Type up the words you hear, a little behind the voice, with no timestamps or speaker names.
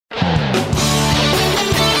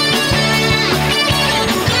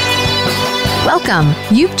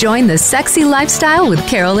Welcome. You've joined the Sexy Lifestyle with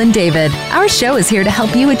Carol and David. Our show is here to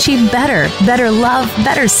help you achieve better love,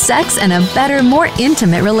 better sex, and a better, more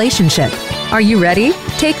intimate relationship. Are you ready?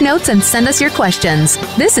 Take notes and send us your questions.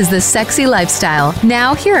 This is the Sexy Lifestyle.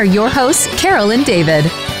 Now, here are your hosts, Carol and David.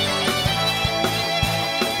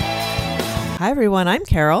 Hi, everyone. I'm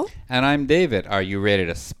Carol. And I'm David. Are you ready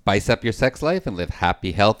to spice up your sex life and live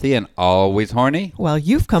happy, healthy, and always horny? Well,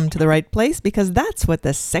 you've come to the right place because that's what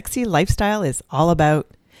the Sexy Lifestyle is all about.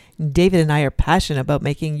 David and I are passionate about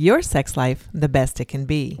making your sex life the best it can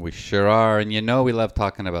be. We sure are. And you know we love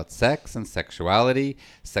talking about sex and sexuality,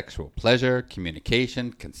 sexual pleasure,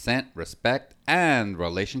 communication, consent, respect, and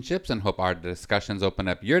relationships, and hope our discussions open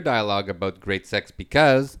up your dialogue about great sex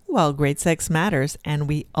because, well, great sex matters and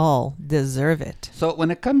we all deserve it. So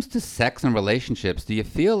when it comes to sex and relationships, do you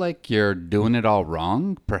feel like you're doing it all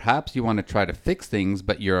wrong? Perhaps you want to try to fix things,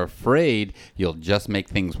 but you're afraid you'll just make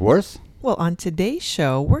things worse? Well, on today's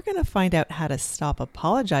show, we're going to find out how to stop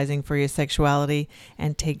apologizing for your sexuality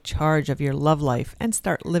and take charge of your love life and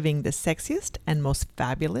start living the sexiest and most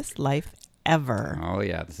fabulous life ever. Oh,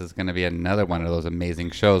 yeah. This is going to be another one of those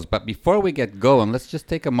amazing shows. But before we get going, let's just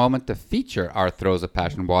take a moment to feature our Throws of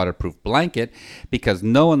Passion waterproof blanket because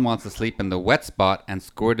no one wants to sleep in the wet spot and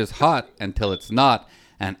squirt is hot until it's not.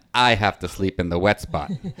 And I have to sleep in the wet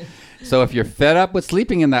spot. So if you're fed up with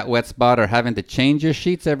sleeping in that wet spot or having to change your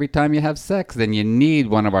sheets every time you have sex, then you need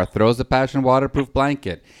one of our Throws of Passion waterproof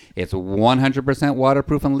blanket. It's 100%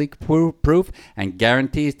 waterproof and leak-proof and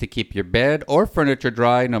guarantees to keep your bed or furniture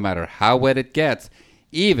dry no matter how wet it gets,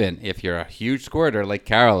 even if you're a huge squirter like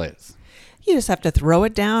Carol is. You just have to throw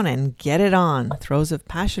it down and get it on. Throws of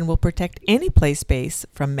Passion will protect any play space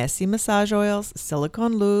from messy massage oils,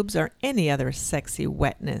 silicone lubes, or any other sexy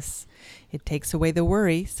wetness. It takes away the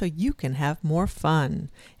worry so you can have more fun.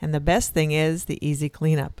 And the best thing is the easy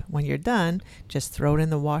cleanup. When you're done, just throw it in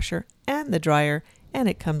the washer and the dryer, and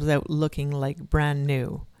it comes out looking like brand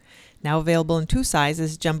new. Now available in 2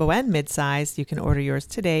 sizes, jumbo and mid-size. You can order yours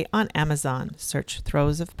today on Amazon. Search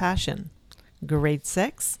Throws of Passion. Great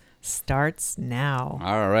sex starts now.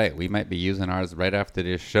 All right. We might be using ours right after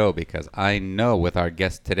this show because I know with our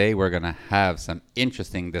guest today, we're going to have some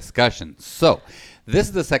interesting discussions. So this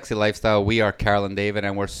is the Sexy Lifestyle. We are Carol and David,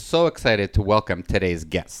 and we're so excited to welcome today's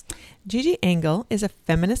guest. Gigi Engle is a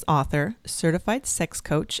feminist author, certified sex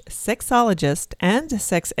coach, sexologist, and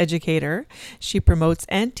sex educator. She promotes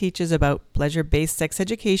and teaches about pleasure-based sex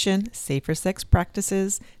education, safer sex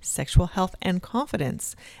practices, sexual health, and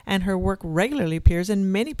confidence. And her work regularly appears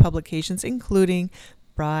in many publications, including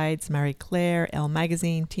Brides, Marie Claire, Elle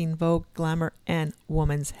Magazine, Teen Vogue, Glamour, and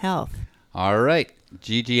Woman's Health. All right.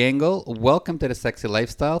 Gigi Engle, welcome to the Sexy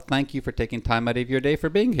Lifestyle. Thank you for taking time out of your day for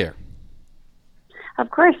being here. Of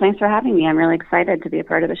course. Thanks for having me. I'm really excited to be a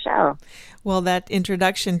part of the show. Well, that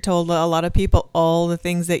introduction told a lot of people all the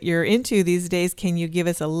things that you're into these days. Can you give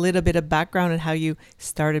us a little bit of background on how you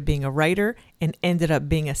started being a writer and ended up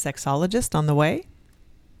being a sexologist on the way?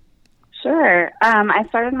 Sure. I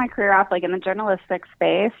started my career off in the journalistic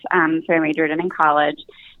space, so I majored in college.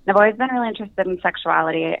 And I've always been really interested in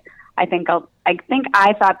sexuality. I think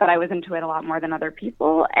I thought that I was into it a lot more than other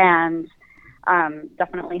people, and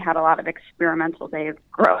definitely had a lot of experimental days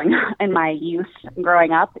growing up,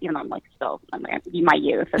 even though I'm my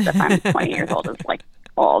youth, as if I'm 20 years old is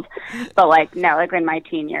old. But no, in my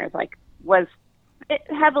teen years, was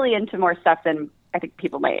heavily into more stuff than I think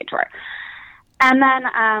people my age were. And then,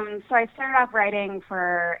 so I started off writing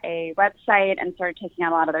for a website and started taking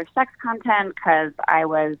out a lot of their sex content because I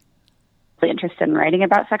was really interested in writing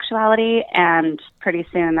about sexuality. And pretty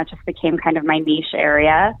soon that just became kind of my niche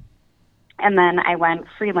area. And then I went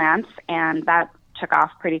freelance, and that took off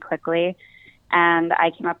pretty quickly. And I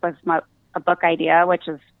came up with a book idea, which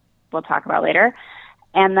we'll talk about later.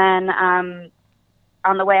 And then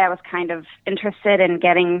on the way, I was kind of interested in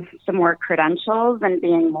getting some more credentials and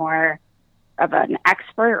being more of an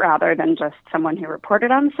expert rather than just someone who reported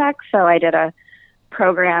on sex. So I did a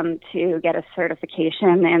program to get a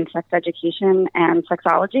certification in sex education and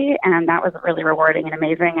sexology, and that was really rewarding and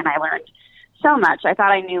amazing. And I learned so much. I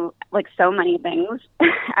thought I knew so many things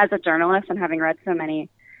as a journalist and having read so many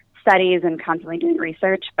studies and constantly doing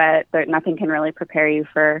research, but nothing can really prepare you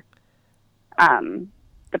for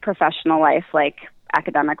the professional life like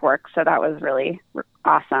academic work. So that was really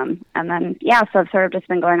awesome. And then, so I've sort of just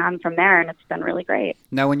been going on from there, and it's been really great.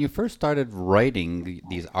 Now, when you first started writing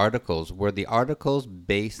these articles, were the articles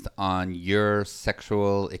based on your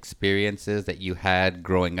sexual experiences that you had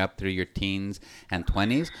growing up through your teens and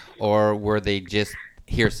 20s, or were they just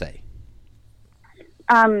hearsay?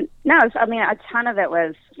 No, I mean, some of it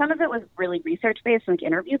was really research based, like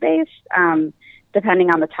interview based, depending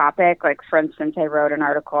on the topic. Like, for instance, I wrote an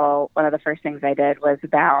article. One of the first things I did was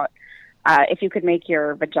about if you could make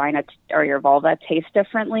your vagina or your vulva taste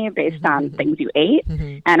differently based on things you ate.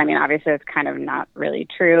 And I mean, obviously, it's kind of not really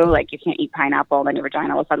true. Like, you can't eat pineapple, then your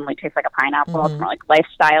vagina will suddenly taste like a pineapple. It's more like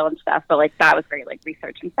lifestyle and stuff. But like, that was very like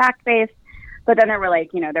research and fact based. But then there were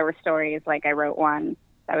like, there were stories. Like, I wrote one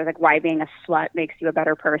that was like why being a slut makes you a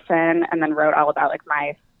better person, and then wrote all about like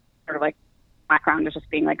my sort of like background is just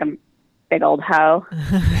being like a big old hoe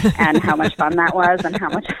and how much fun that was and how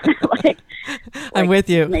much like I'm with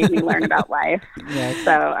you. made me learn about life. Yes.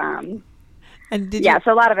 So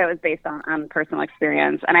so a lot of it was based on personal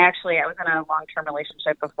experience. And I was in a long-term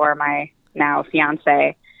relationship before my now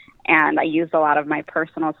fiance, and I used a lot of my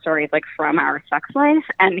personal stories like from our sex life,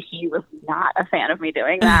 and he was not a fan of me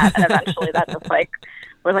doing that. And eventually that just like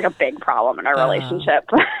was like a big problem in our relationship.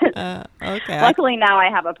 Okay. Luckily now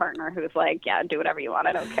I have a partner who's like, yeah, do whatever you want.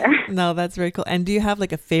 I don't care. No, that's very cool. And do you have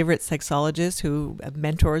like a favorite sexologist who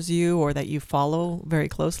mentors you or that you follow very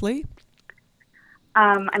closely?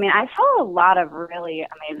 I mean, I follow a lot of really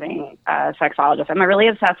amazing sexologists. I'm really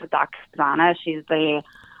obsessed with Dr. Zana. She's the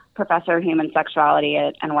professor of human sexuality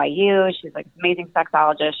at NYU. She's like an amazing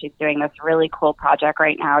sexologist. She's doing this really cool project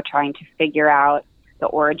right now trying to figure out the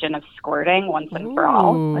origin of squirting once and for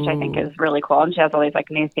all, which I think is really cool. And she has all these like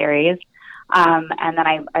new theories. And then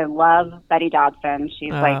I love Betty Dodson.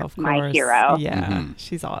 She's like my hero. Yeah,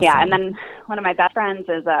 she's awesome. Yeah, and then one of my best friends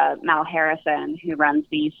is Mal Harrison, who runs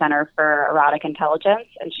the Center for Erotic Intelligence,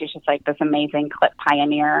 and she's just like this amazing clit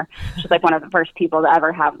pioneer. She's like one of the first people to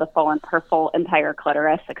ever have her full entire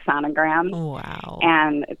clitoris like sonogrammed. Wow.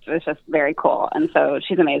 And it's just very cool. And so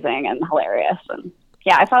she's amazing and hilarious. And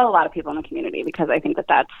yeah, I follow a lot of people in the community because I think that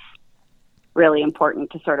that's really important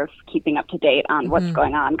to sort of keeping up to date on what's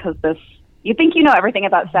going on, because you think you know everything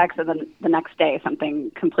about sex, and then the next day something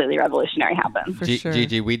completely revolutionary happens. For sure.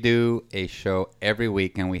 Gigi, we do a show every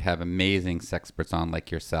week, and we have amazing sexperts on like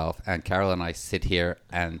yourself. And Carol and I sit here,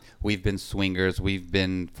 and we've been swingers. We've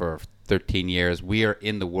been for 13 years. We are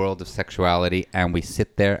in the world of sexuality, and we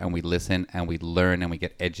sit there and we listen and we learn and we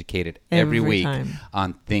get educated every week time.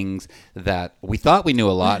 on things that we thought we knew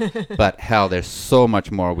a lot, but hell, there's so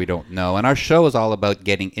much more we don't know. And our show is all about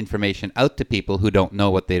getting information out to people who don't know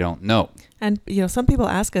what they don't know. And some people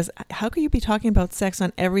ask us, how could you be talking about sex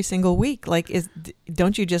on every single week? Like,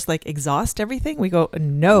 don't you just like exhaust everything? We go,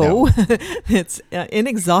 no. It's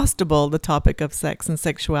inexhaustible, the topic of sex and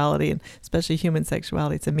sexuality, and especially human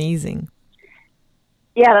sexuality. It's amazing.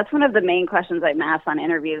 Yeah, that's one of the main questions I'm asked on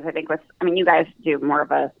interviews. I think you guys do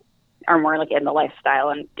are more like in the lifestyle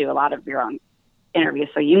and do a lot of your own interviews,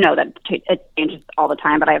 so you know that it changes all the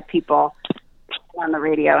time. But I have people on the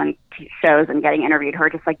radio and shows and getting interviewed who are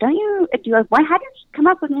just like, how do you come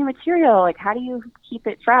up with new material? Like, how do you keep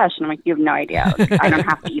it fresh? And I'm like, you have no idea. I don't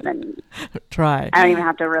have to even try. I don't even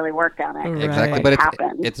have to really work on it. Right. Exactly, but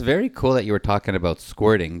it's very cool that you were talking about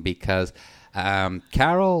squirting, because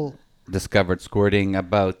Carol discovered squirting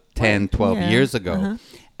about 10, 12 years ago.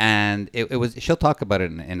 And it was, she'll talk about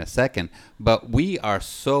it in a second, but we are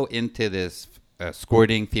so into this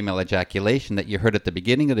squirting, female ejaculation that you heard at the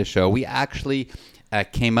beginning of the show. We actually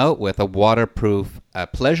came out with a waterproof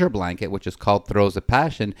pleasure blanket, which is called Throes of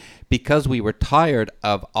Passion, because we were tired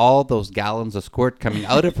of all those gallons of squirt coming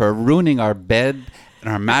out of her, ruining our bed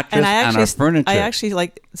and our mattress and our furniture. I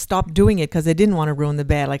actually stopped doing it because I didn't want to ruin the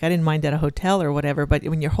bed. Like, I didn't mind at a hotel or whatever, but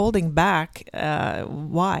when you're holding back,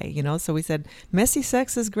 why? So we said, messy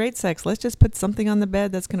sex is great sex. Let's just put something on the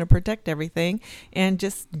bed that's going to protect everything and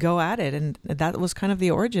just go at it. And that was kind of the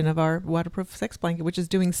origin of our waterproof sex blanket, which is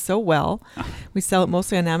doing so well. We sell it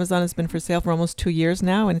mostly on Amazon. It's been for sale for almost 2 years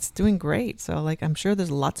now, and it's doing great. So I'm sure there's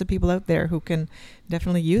lots of people out there who can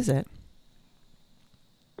definitely use it.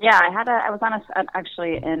 Yeah, I was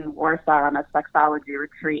actually in Warsaw on a sexology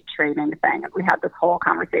retreat training thing. We had this whole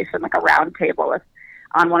conversation, like a round table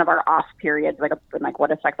on one of our off periods, like what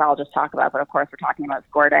does sexologists talk about? But of course, we're talking about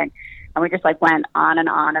squirting, and we just went on and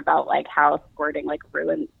on about how squirting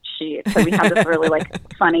ruined sheets. So we had this really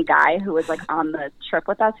funny guy who was on the trip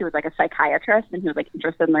with us, who was a psychiatrist, and he was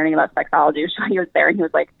interested in learning about sexology. So he was there, and he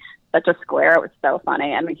was such a square. It was so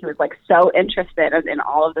funny. I mean, he was so interested in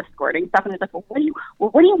all of the squirting stuff, and he was like,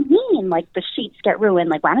 what do you mean? The sheets get ruined.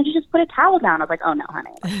 Why don't you just put a towel down? I was like, oh no,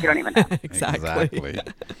 honey, you don't even know. Exactly.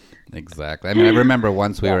 I mean, I remember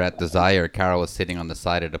once we were at Desire, Carol was sitting on the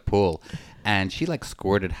side of the pool, and she like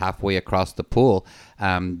squirted halfway across the pool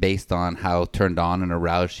based on how turned on and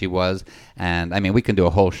aroused she was. And I mean, we can do a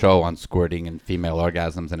whole show on squirting and female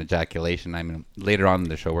orgasms and ejaculation. I mean, later on in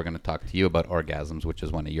the show, we're going to talk to you about orgasms, which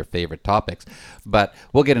is one of your favorite topics. But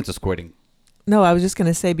we'll get into squirting. No, I was just going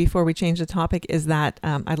to say before we change the topic is that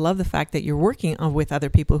I love the fact that you're working with other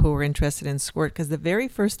people who are interested in squirt, because the very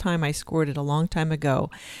first time I squirted a long time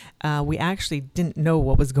ago, we actually didn't know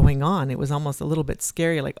what was going on. It was almost a little bit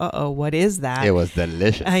scary, like, uh-oh, what is that? It was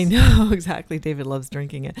delicious. I know, exactly. David loves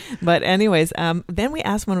drinking it. But anyways, then we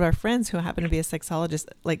asked one of our friends who happened to be a sexologist,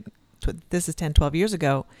 like this is 10, 12 years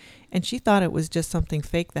ago, and she thought it was just something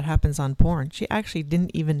fake that happens on porn. She actually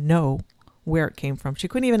didn't even know where it came from. She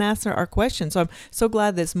couldn't even answer our question. So I'm so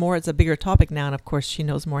glad it's a bigger topic now. And of course she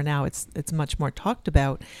knows more now. It's much more talked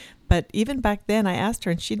about. But even back then I asked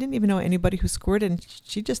her and she didn't even know anybody who squirted, and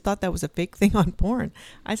she just thought that was a fake thing on porn.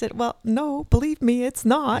 I said, well, no, believe me, it's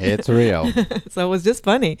not. It's real. So it was just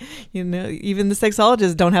funny. You know, even the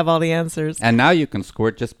sexologists don't have all the answers. And now you can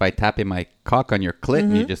squirt just by tapping my cock on your clit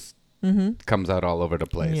and you just comes out all over the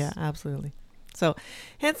place. Yeah, absolutely. So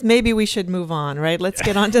hence maybe we should move on, right? Let's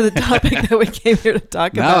get on to the topic that we came here to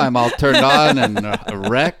talk about. Now I'm all turned on and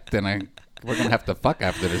erect, and we're going to have to fuck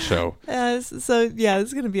after the show. So yeah,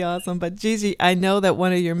 it's going to be awesome. But Gigi, I know that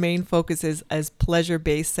one of your main focuses is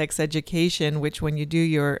pleasure-based sex education, which when you do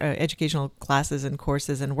your educational classes and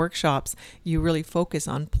courses and workshops, you really focus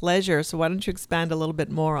on pleasure. So why don't you expand a little bit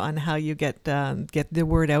more on how you get the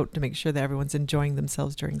word out to make sure that everyone's enjoying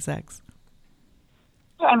themselves during sex?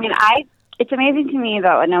 I mean, it's amazing to me,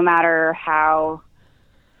 though, no matter how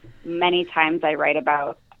many times I write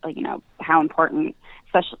about, like, you know, how important,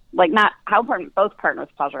 especially, like, not how important both partners'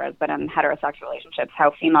 pleasure is, but in heterosexual relationships,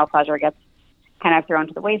 how female pleasure gets kind of thrown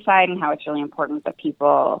to the wayside and how it's really important that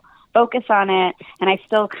people focus on it. And I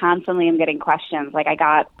still constantly am getting questions. Like, I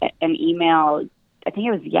got an email, I think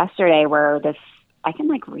it was yesterday, where I can,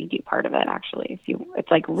 like, read you part of it, actually. It's,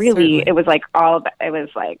 like, really, Certainly. it was,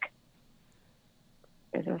 like,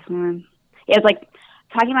 is this one? It was like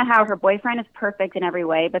talking about how her boyfriend is perfect in every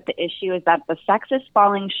way, but the issue is that the sex is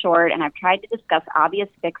falling short, and I've tried to discuss obvious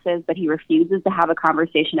fixes, but he refuses to have a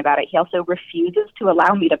conversation about it. He also refuses to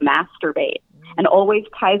allow me to masturbate and always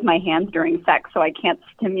ties my hands during sex so I can't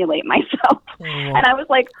stimulate myself. And I was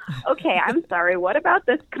like, okay, I'm sorry. What about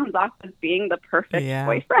this comes off as being the perfect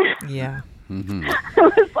boyfriend? Yeah. Mm-hmm. I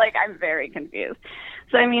was like, I'm very confused.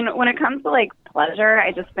 So, I mean, when it comes to, like, pleasure,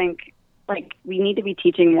 I just think, like, we need to be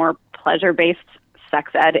teaching more pleasure-based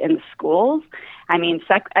sex ed in schools. I mean,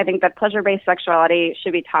 I think that pleasure-based sexuality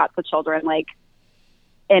should be taught to children, like,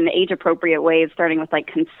 in age-appropriate ways, starting with, like,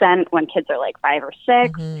 consent when kids are, like, 5 or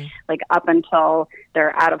 6, like, up until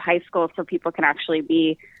they're out of high school, so people can actually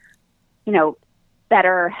be, you know,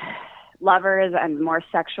 better lovers and more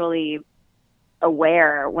sexually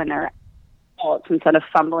aware when they're adults instead of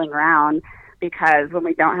fumbling around. Because when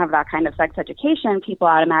we don't have that kind of sex education, people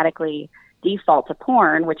automatically default to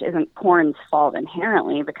porn, which isn't porn's fault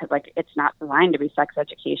inherently, because, like, it's not designed to be sex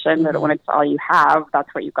education. But when it's all you have, that's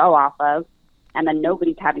what you go off of. And then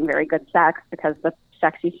nobody's having very good sex because the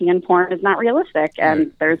sex you see in porn is not realistic,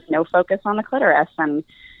 and there's no focus on the clitoris, and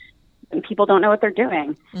people don't know what they're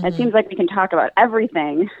doing. It seems like we can talk about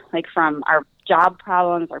everything, like, from our job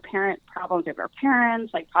problems, our parent problems with our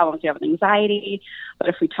parents, like problems we have with anxiety. But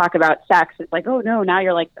if we talk about sex, it's like, oh no, now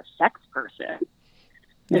you're like the sex person.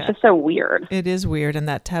 It's just so weird. It is weird. And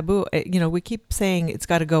that taboo, you know, we keep saying it's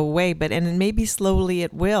got to go away, and maybe slowly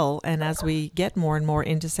it will. And as we get more and more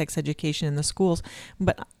into sex education in the schools,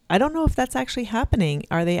 but I don't know if that's actually happening.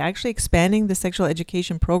 Are they actually expanding the sexual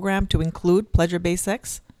education program to include pleasure-based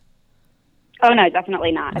sex? Oh, no,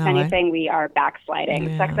 definitely not. No, if anything, we are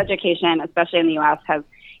backsliding. Yeah. Sex education, especially in the U.S.,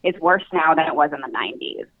 is worse now than it was in the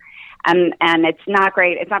 90s. And it's not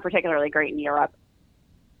great. It's not particularly great in Europe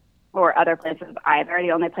or other places either.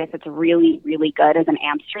 The only place that's really, really good is in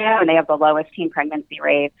Amsterdam, and they have the lowest teen pregnancy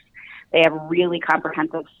rates. They have really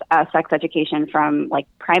comprehensive sex education from, like,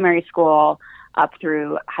 primary school up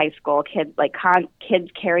through high school. Kids, like,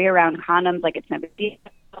 kids carry around condoms like it's no big deal.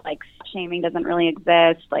 Like, shaming doesn't really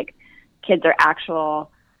exist. Like, kids are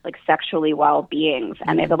actual, like, sexually well beings,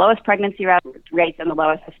 and they have the lowest pregnancy rates and the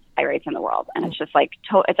lowest STI rates in the world. And it's just like,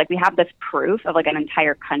 it's like we have this proof of, like, an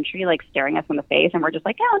entire country, like, staring us in the face, and we're just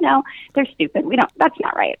like, oh no, they're stupid. That's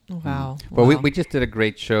not right. Wow. Well, we just did a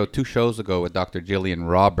great show 2 shows ago with Dr. Jillian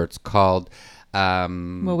Roberts called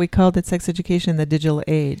Well, we called it Sex Education in the Digital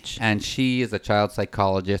Age. And she is a child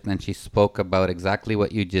psychologist, and she spoke about exactly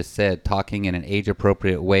what you just said, talking in an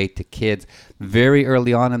age-appropriate way to kids very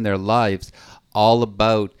early on in their lives all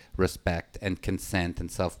about respect and consent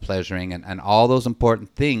and self-pleasuring and all those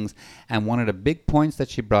important things. And one of the big points that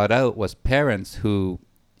she brought out was parents who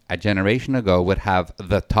a generation ago would have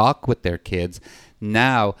the talk with their kids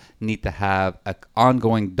now need to have an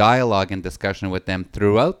ongoing dialogue and discussion with them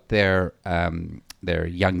throughout their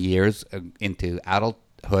young years into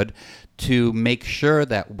adulthood to make sure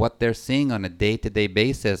that what they're seeing on a day-to-day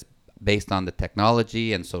basis based on the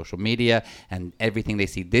technology and social media and everything they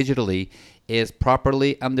see digitally is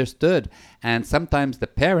properly understood. And sometimes the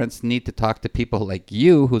parents need to talk to people like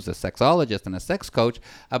you, who's a sexologist and a sex coach,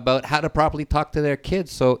 about how to properly talk to their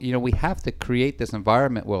kids. So, we have to create this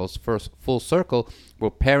environment where it's first full circle,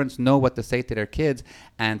 where parents know what to say to their kids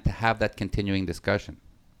and to have that continuing discussion.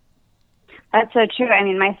 That's so true. I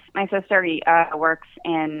mean, my sister works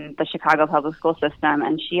in the Chicago public school system,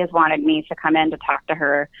 and she has wanted me to come in to talk to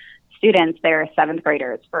her students. They're seventh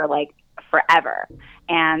graders for like forever,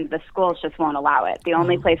 and the schools just won't allow it. The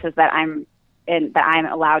only places that I'm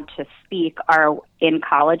allowed to speak are in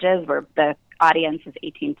colleges where the audience is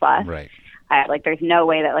 18 plus. Right. There's no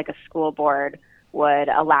way that like a school board would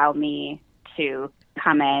allow me to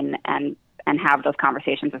come in and have those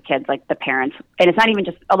conversations with kids, like the parents. And it's not even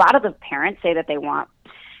just, a lot of the parents say that they want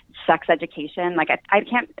sex education. Like I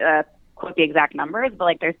can't quote the exact numbers, but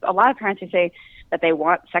like there's a lot of parents who say that they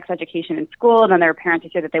want sex education in school, and then there are parents who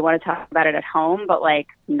say that they want to talk about it at home, but like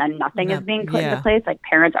nothing is being put into place. Like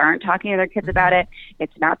parents aren't talking to their kids about it.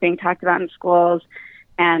 It's not being talked about in schools.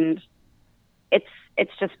 And it's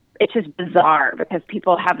just bizarre because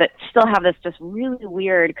people still have this just really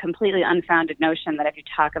weird, completely unfounded notion that if you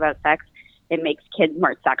talk about sex, it makes kids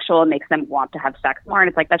more sexual and makes them want to have sex more. And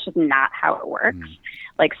it's like, that's just not how it works.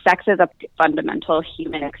 Like sex is a fundamental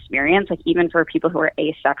human experience. Like even for people who are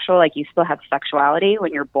asexual, like you still have sexuality.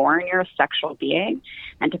 When you're born, you're a sexual being.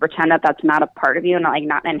 And to pretend that that's not a part of you and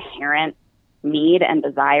not an inherent need and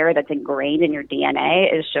desire that's ingrained in your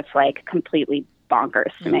DNA is just like completely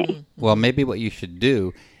bonkers to me. Well, maybe what you should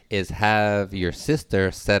do is have your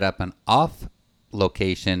sister set up an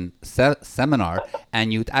location seminar,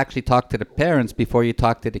 and you actually talk to the parents before you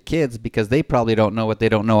talk to the kids, because they probably don't know what they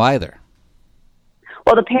don't know either.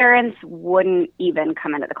 Well, the parents wouldn't even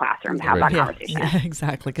come into the classroom to have that conversation. Yeah,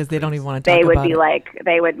 exactly, because they don't even want to talk about it.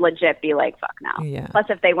 They would legit be like, fuck no. Yeah. Plus,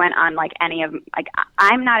 if they went on like any of, like, I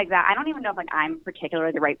don't even know if like I'm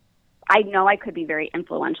particularly the right, I know I could be very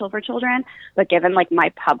influential for children, but given like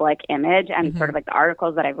my public image and sort of like the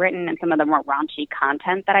articles that I've written and some of the more raunchy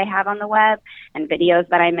content that I have on the web and videos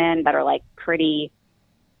that I'm in that are like pretty,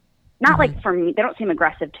 not like for me, they don't seem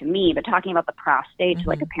aggressive to me, but talking about the prostate to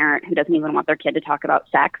like a parent who doesn't even want their kid to talk about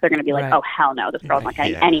sex, they're going to be like, oh hell no, this girl's not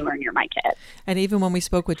getting anywhere near my kid. And even when we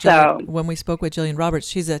spoke with Jillian Roberts,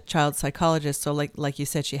 she's a child psychologist, so like you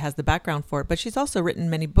said, she has the background for it, but she's also written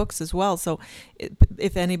many books as well. So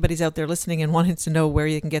if anybody's out there listening and wanting to know where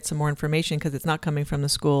you can get some more information, because it's not coming from the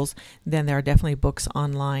schools, then there are definitely books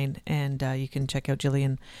online, and you can check out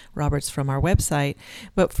Jillian Roberts from our website.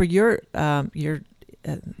 But for your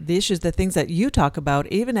the issues, the things that you talk about,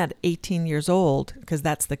 even at 18 years old, because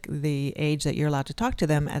that's the age that you're allowed to talk to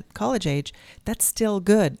them at college age, that's still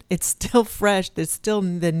good. It's still fresh. There's still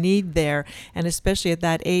the need there. And especially at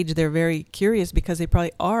that age, they're very curious because they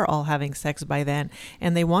probably are all having sex by then.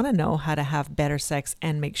 And they want to know how to have better sex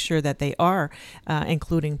and make sure that they are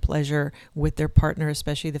including pleasure with their partner,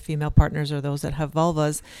 especially the female partners or those that have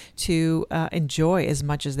vulvas, to enjoy as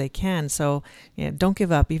much as they can. So don't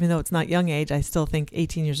give up. Even though it's not young age, I still think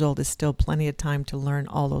 18 years old is still plenty of time to learn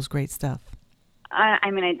all those great stuff. I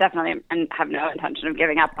mean, I definitely have no intention of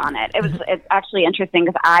giving up on it. It's actually interesting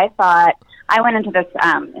because I thought I went into this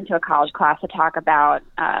into a college class to talk about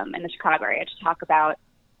in the Chicago area to talk about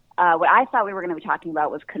what I thought we were going to be talking about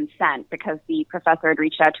was consent, because the professor had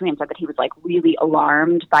reached out to me and said that he was like really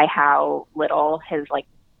alarmed by how little his like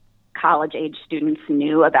college age students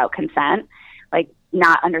knew about consent, like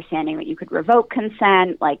not understanding that you could revoke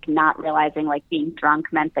consent, like not realizing like being drunk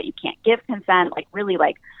meant that you can't give consent, like really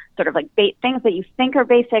like sort of like things that you think are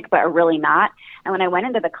basic but are really not. And when I went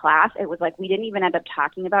into the class, it was like we didn't even end up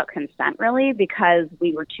talking about consent really, because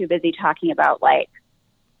we were too busy talking about like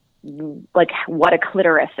what a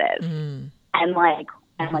clitoris is and like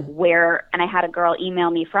where. And I had a girl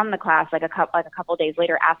email me from the class like a couple days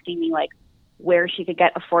later asking me like where she could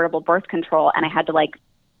get affordable birth control, and I had to like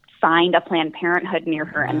find a Planned Parenthood near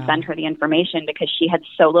her and send her the information because she had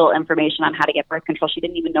so little information on how to get birth control. She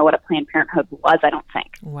didn't even know what a Planned Parenthood was, I don't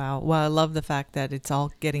think. Wow. Well, I love the fact that it's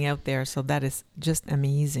all getting out there. So that is just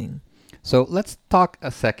amazing. So let's talk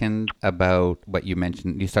a second about what you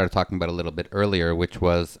mentioned. You started talking about a little bit earlier, which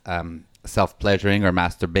was self-pleasuring or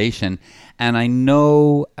masturbation. And I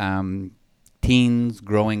know teens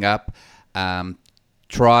growing up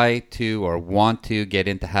try to or want to get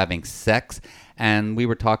into having sex. And we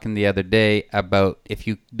were talking the other day about if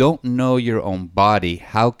you don't know your own body,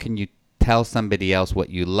 how can you tell somebody else what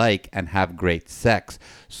you like and have great sex?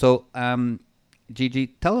 So, Gigi,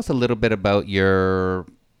 tell us a little bit about your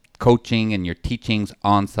coaching and your teachings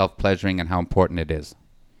on self-pleasuring and how important it is.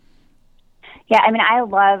 Yeah, I mean, I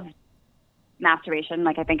love masturbation.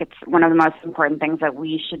 Like, I think it's one of the most important things that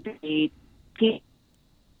we should be teaching.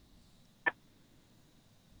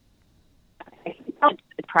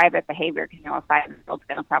 It's private behavior because, a 5-year-old's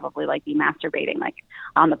going to probably, be masturbating,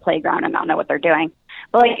 on the playground and not know what they're doing.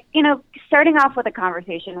 But, starting off with a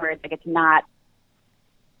conversation where it's, it's not,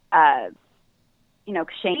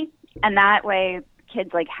 shame. And that way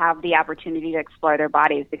kids, have the opportunity to explore their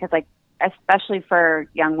bodies because, especially for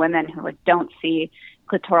young women who don't see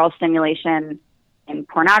clitoral stimulation in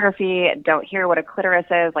pornography, don't hear what a clitoris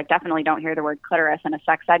is, definitely don't hear the word clitoris in a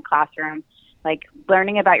sex ed classroom.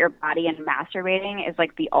 Learning about your body and masturbating is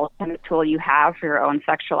the ultimate tool you have for your own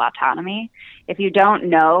sexual autonomy. If you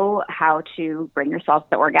don't know how to bring yourself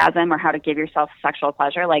to orgasm or how to give yourself sexual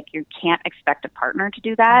pleasure, you can't expect a partner to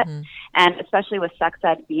do that. Mm-hmm. And especially with sex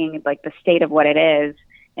ed being the state of what it is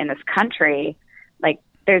in this country,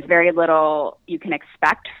 there's very little you can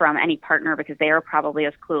expect from any partner because they are probably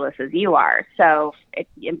as clueless as you are. So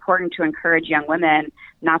it's important to encourage young women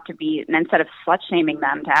not to be, and instead of slut-shaming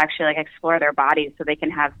them, to actually explore their bodies so they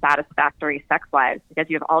can have satisfactory sex lives.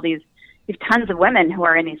 Because you have tons of women who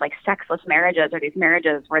are in these sexless marriages or these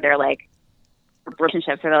marriages where they're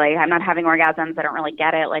relationships where they're I'm not having orgasms, I don't really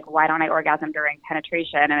get it. Why don't I orgasm during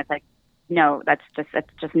penetration? And it's no, it's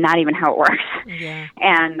just not even how it works. Yeah.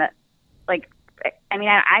 And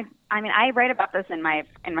I write about this in my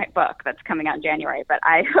book that's coming out in January, but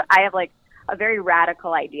I have a very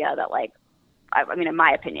radical idea that in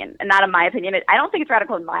my opinion, and not in my opinion, I don't think it's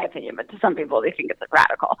radical in my opinion, but to some people they think it's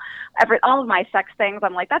radical. All of my sex things,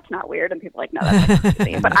 I'm that's not weird, and people are no, that's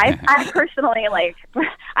crazy. But I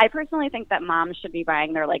personally think that moms should be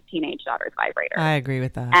buying their teenage daughters vibrators. I agree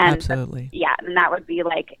with that. And absolutely. And that would be an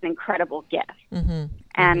incredible gift. Mm-hmm.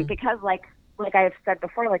 And because I've said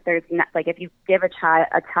before, there's not, if you give a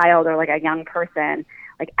child or a young person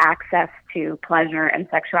access to pleasure and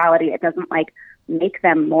sexuality, it doesn't make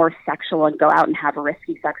them more sexual and go out and have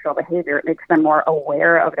risky sexual behavior. It makes them more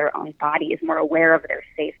aware of their own bodies, more aware of their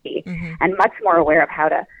safety, mm-hmm. and much more aware of how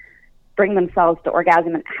to bring themselves to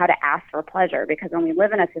orgasm and how to ask for pleasure. Because when we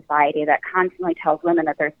live in a society that constantly tells women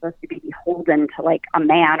that they're supposed to be beholden to a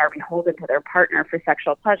man or beholden to their partner for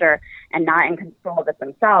sexual pleasure and not in control of it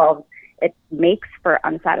themselves, it makes for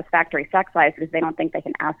unsatisfactory sex lives because they don't think they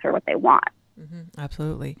can ask for what they want. Mm-hmm,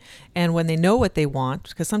 absolutely. And when they know what they want,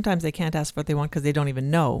 because sometimes they can't ask for what they want because they don't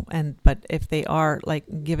even know. But if they are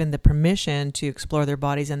given the permission to explore their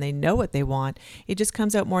bodies and they know what they want, it just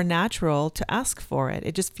comes out more natural to ask for it.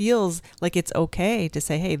 It just feels like it's okay to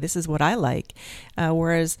say, hey, this is what I like.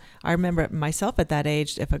 Whereas I remember myself at that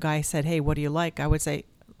age, if a guy said, hey, what do you like? I would say,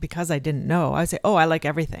 because I didn't know, I would say, oh, I like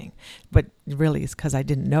everything. But really it's because I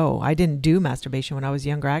didn't know. I didn't do masturbation when I was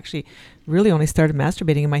younger. I actually really only started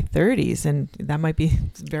masturbating in my 30s. And that might be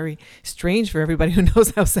very strange for everybody who knows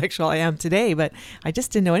how sexual I am today. But I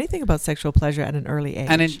just didn't know anything about sexual pleasure at an early age.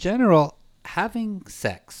 And in general, having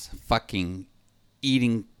sex, fucking,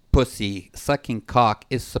 eating pussy, sucking cock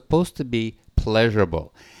is supposed to be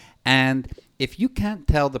pleasurable. And if you can't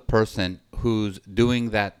tell the person who's doing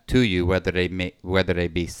that to you, whether they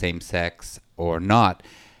be same sex or not,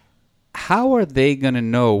 how are they going to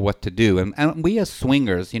know what to do? And we as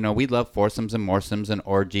swingers, we love foursomes and moresomes and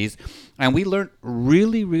orgies, and we learned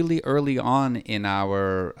really, really early on in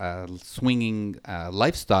our swinging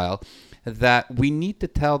lifestyle that we need to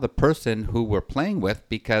tell the person who we're playing with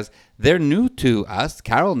because they're new to us.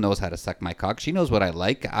 Carol knows how to suck my cock. She knows what I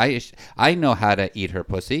like. I know how to eat her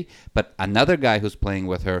pussy, but another guy who's playing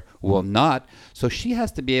with her will not. So she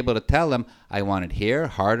has to be able to tell him, I want it here,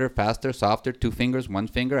 harder, faster, softer, 2 fingers, 1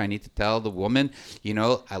 finger. I need to tell the woman,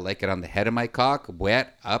 I like it on the head of my cock,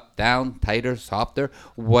 wet, up, down, tighter, softer,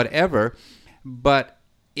 whatever. But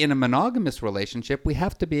in a monogamous relationship, we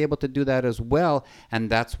have to be able to do that as well, and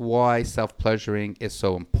that's why self-pleasuring is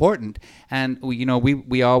so important. And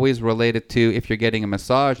we always relate it to if you're getting a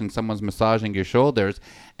massage and someone's massaging your shoulders,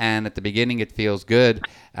 and at the beginning it feels good,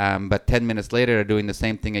 but 10 minutes later they're doing the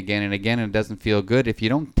same thing again and again, and it doesn't feel good. If you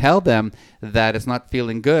don't tell them that it's not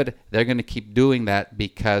feeling good, they're going to keep doing that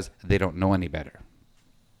because they don't know any better.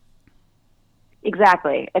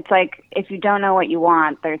 Exactly. It's if you don't know what you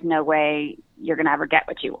want, there's no way you're going to ever get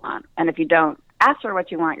what you want. And if you don't ask for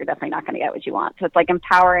what you want, you're definitely not going to get what you want. So it's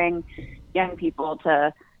empowering young people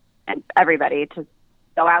to everybody to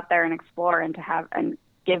go out there and explore and to have and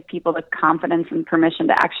give people the confidence and permission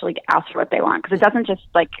to actually ask for what they want, because it doesn't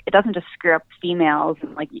just screw up females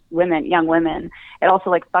and like young women. It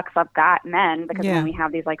also like fucks up men, because when we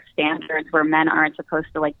have these like standards where men aren't supposed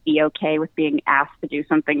to like be okay with being asked to do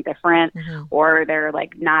something different, or they're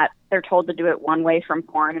told to do it one way from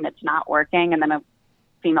porn and it's not working, and then a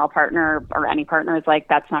female partner or any partner is like,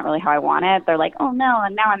 that's not really how I want it. They're like, oh no,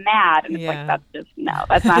 and now I'm mad. And it's like,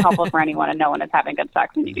 that's not helpful for anyone, and no one is having good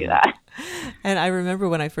sex when you do that. And I remember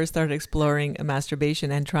when I first started exploring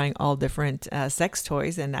masturbation and trying all different sex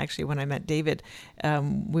toys. And actually, when I met David,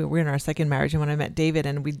 we were in our second marriage. And when I met David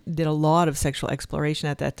and we did a lot of sexual exploration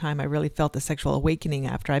at that time, I really felt the sexual awakening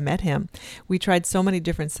after I met him. We tried so many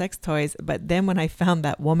different sex toys. But then when I found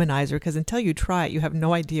that womanizer, because until you try it, you have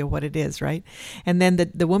no idea what it is, right? And then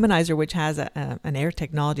the womanizer, which has an air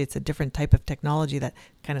technology, it's a different type of technology that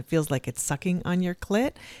kind of feels like it's sucking on your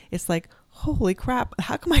clit. It's like, holy crap,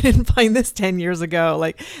 how come I didn't find this 10 years ago?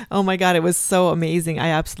 Like, oh my God, it was so amazing. I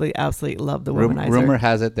absolutely love the womanizer. Rumor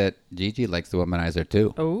has it that Gigi likes the womanizer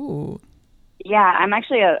too. Oh. Yeah, I'm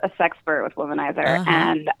actually a sexpert with womanizer,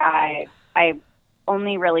 and I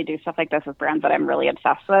only really do stuff like this with brands that I'm really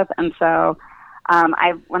obsessed with. And so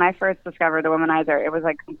when I first discovered the womanizer, it was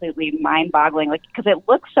like completely mind-boggling, like, because it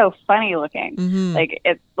looks so funny looking. Like,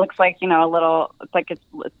 it looks like, it's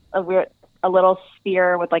a little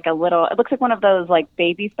sphere with like it looks like one of those like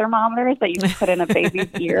baby thermometers that you put in a baby's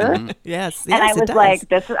ear. Yes. And I was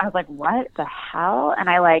like, what the hell? And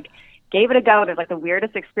I like gave it a go. It was like the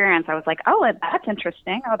weirdest experience. I was like, oh, that's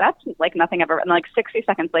interesting. Oh, that's like nothing ever. And like 60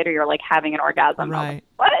 seconds later, you're like having an orgasm. Right.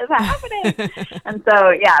 Like, what is happening? And so,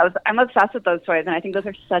 yeah, I'm obsessed with those toys. And I think those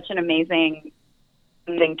are such an amazing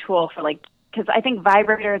tool for like, because I think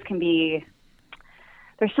vibrators can be,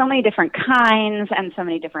 there's so many different kinds and so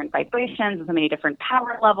many different vibrations and so many different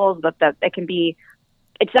power levels that it can be,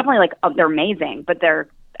 it's definitely like, they're amazing, but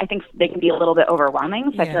I think they can be a little bit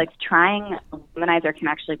overwhelming. So I feel like trying a womanizer can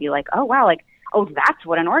actually be like, oh wow, like, oh, that's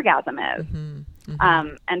what an orgasm is.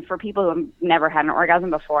 And for people who have never had an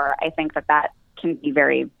orgasm before, I think that can be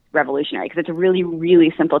very revolutionary, because it's really,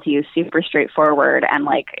 really simple to use, super straightforward, and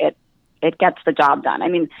like it gets the job done. I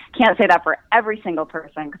mean, can't say that for every single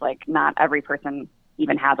person, because like not every person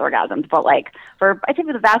even has orgasms, but like I think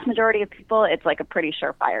for the vast majority of people, it's like a pretty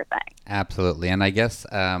surefire thing. Absolutely. And I guess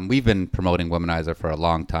we've been promoting Womanizer for a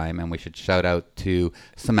long time, and we should shout out to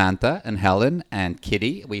Samantha and Helen and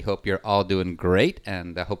Kitty. We hope you're all doing great,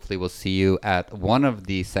 and hopefully we'll see you at one of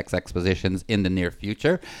the sex expositions in the near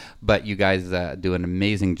future. But you guys do an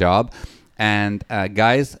amazing job. And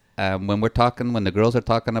guys, when the girls are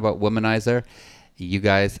talking about Womanizer, you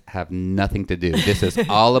guys have nothing to do. This is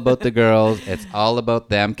all about the girls. It's all about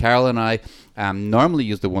them. Carol and I normally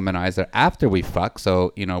use the womanizer after we fuck.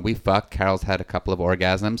 So, we fuck. Carol's had a couple of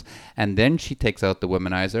orgasms. And then she takes out the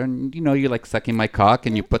womanizer. And, you're like sucking my cock,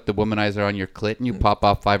 and you put the womanizer on your clit, and you pop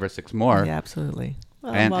off 5 or 6 more. Yeah, absolutely.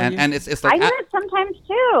 Well, and it's like... I do it sometimes,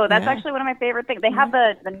 too. That's actually one of my favorite things. They have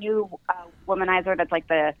the new womanizer that's like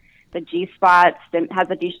the G-spot, has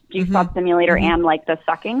the G-spot stimulator and like the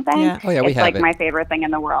sucking thing. Yeah. Oh yeah, it's like my favorite thing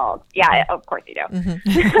in the world. Yeah, of course you do.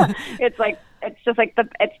 It's just like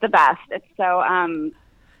it's the best. It's so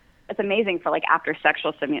it's amazing for like after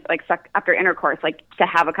sexual after intercourse, like to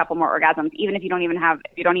have a couple more orgasms. Even if you don't even have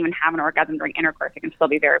an orgasm during intercourse, it can still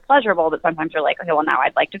be very pleasurable. But sometimes you're like, okay, well now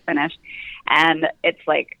I'd like to finish, and it's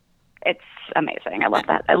like, it's amazing. I love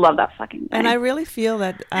that. I love that fucking thing. And I really feel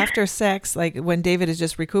that after sex, like when David is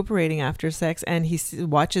just recuperating after sex and he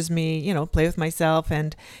watches me, play with myself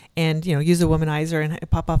and use a womanizer and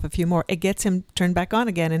pop off a few more, it gets him turned back on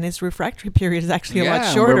again, and his refractory period is actually a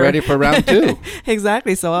lot shorter. We're ready for round 2.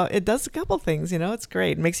 Exactly. So it does a couple things, it's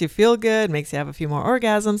great. It makes you feel good, makes you have a few more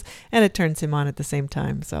orgasms, and it turns him on at the same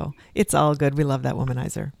time. So it's all good. We love that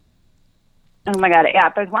womanizer. Oh my God. Yeah.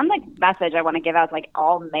 If there's one like message I want to give out to like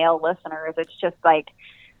all male listeners, it's just like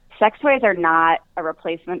sex toys are not a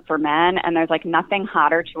replacement for men. And there's like nothing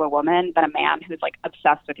hotter to a woman than a man who's like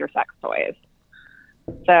obsessed with your sex toys.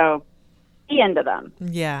 So be into them.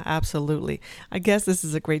 Yeah, absolutely. I guess this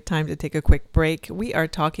is a great time to take a quick break. We are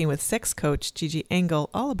talking with sex coach Gigi Engle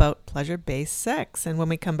all about pleasure-based sex. And when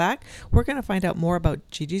we come back, we're going to find out more about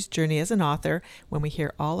Gigi's journey as an author when we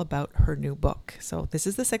hear all about her new book. So this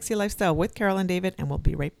is The Sexy Lifestyle with Carol and David, and we'll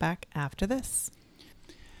be right back after this.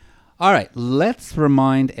 All right, let's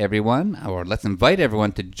remind everyone, or let's invite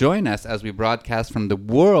everyone to join us as we broadcast from the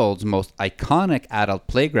world's most iconic adult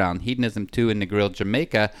playground, Hedonism 2 in Negril,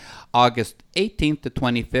 Jamaica, August 18th to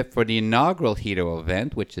 25th for the inaugural Hedo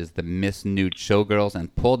event, which is the Miss Nude Showgirls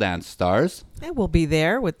and Pole Dance Stars. And we'll be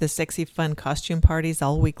there with the sexy fun costume parties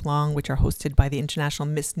all week long, which are hosted by the International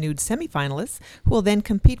Miss Nude semifinalists, who will then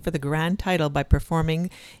compete for the grand title by performing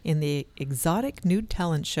in the Exotic Nude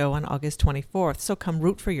Talent Show on August 24th. So come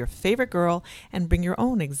root for your favorite girl and bring your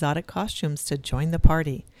own exotic costumes to join the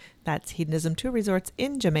party. That's Hedonism 2 Resorts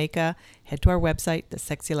in Jamaica. Head to our website,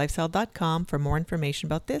 thesexylifestyle.com, for more information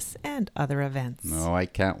about this and other events. Oh, I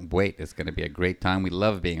can't wait. It's going to be a great time. We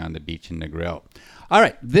love being on the beach in Negril. All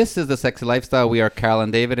right, this is The Sexy Lifestyle. We are Carol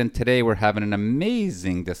and David, and today we're having an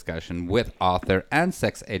amazing discussion with author and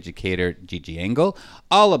sex educator Gigi Engle,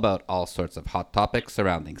 all about all sorts of hot topics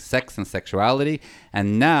surrounding sex and sexuality.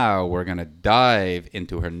 And now we're going to dive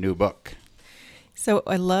into her new book. So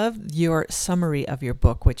I love your summary of your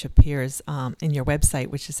book, which appears in your website,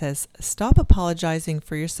 which says, "Stop apologizing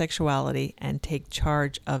for your sexuality and take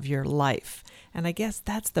charge of your life." And I guess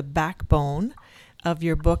that's the backbone of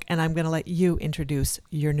your book. And I'm going to let you introduce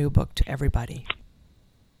your new book to everybody.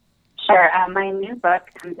 Sure. My new book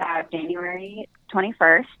comes out January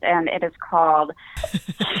 21st, and it is called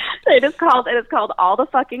All the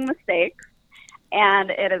Fucking Mistakes.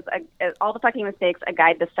 And it is All the Fucking Mistakes, A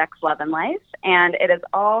Guide to Sex, Love, and Life. And it is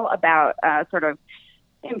all about sort of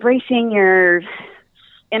embracing your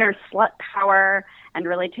inner slut power and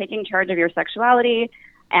really taking charge of your sexuality.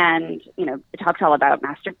 And, you know, it talks all about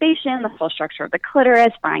masturbation, the full structure of the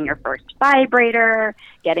clitoris, buying your first vibrator,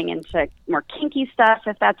 getting into more kinky stuff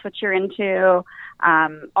if that's what you're into,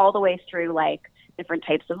 all the way through, like, different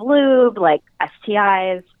types of lube, like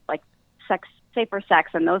STIs, like safer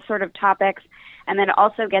sex, and those sort of topics. And then it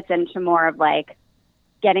also gets into more of like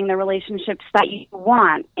getting the relationships that you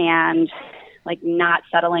want and like not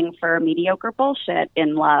settling for mediocre bullshit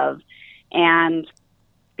in love and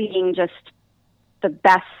being just the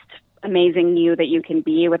best, amazing you that you can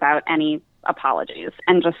be without any apologies,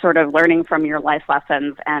 and just sort of learning from your life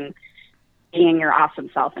lessons and being your awesome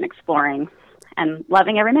self and exploring and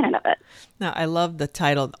loving every minute of it. Now, I love the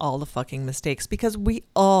title, All the Fucking Mistakes, because we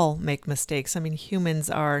all make mistakes. I mean, humans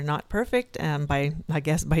are not perfect, by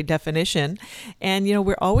definition. And, you know,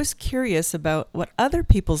 we're always curious about what other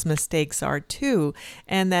people's mistakes are too.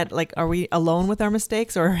 And that, like, are we alone with our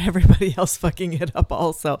mistakes, or everybody else fucking it up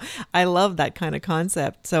also? I love that kind of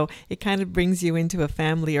concept. So it kind of brings you into a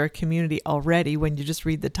family or a community already when you just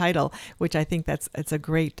read the title, which I think it's a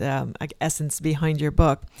great essence behind your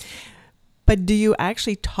book. But do you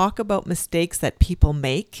actually talk about mistakes that people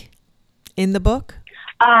make in the book?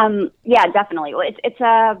 Yeah, definitely. Well, it's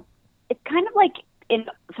kind of like in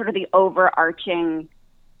sort of the overarching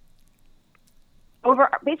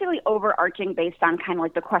based on kind of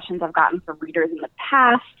like the questions I've gotten from readers in the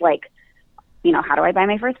past, like, you know, how do I buy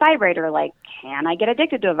my first vibrator? Like, can I get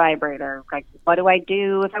addicted to a vibrator? Like, what do I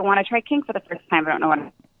do if I want to try kink for the first time? I don't know what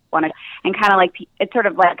I want to, and kind of like, it's sort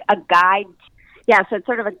of like a guide. Yeah, so it's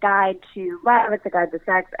sort of a guide to love, it's a guide to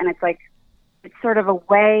sex, and it's like, it's sort of a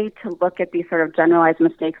way to look at these sort of generalized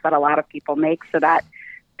mistakes that a lot of people make, so that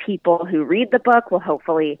people who read the book will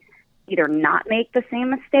hopefully either not make the same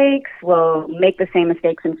mistakes, will make the same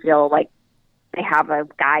mistakes and feel like they have a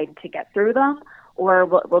guide to get through them, or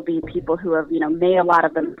will be people who have, you know, made a lot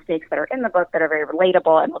of the mistakes that are in the book that are very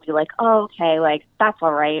relatable, and will be like, oh, okay, like, that's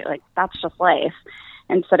all right, like, that's just life,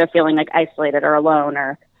 instead of feeling like isolated or alone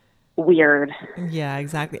or weird. Yeah,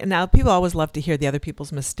 exactly. And now people always love to hear the other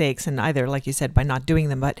people's mistakes, and either, like you said, by not doing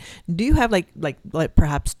them. But do you have like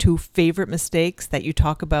perhaps two favorite mistakes that you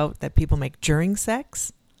talk about that people make during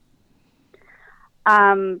sex?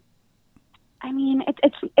 I mean,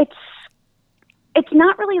 it's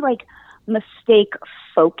not really like mistake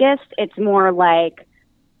focused. It's more like,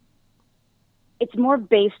 it's more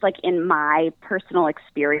based like in my personal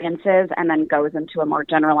experiences, and then goes into a more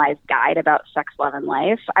generalized guide about sex, love, and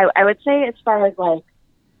life. I would say, as far as like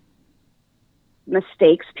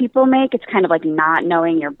mistakes people make, it's kind of like not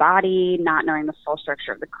knowing your body, not knowing the full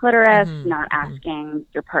structure of the clitoris, not asking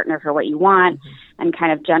your partner for what you want, and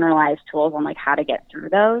kind of generalized tools on like how to get through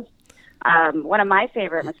those. One of my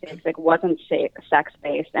favorite mistakes like wasn't sex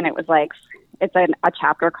based, and it was like, it's a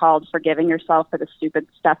chapter called "Forgiving Yourself for the Stupid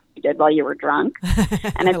Stuff You Did While You Were Drunk,"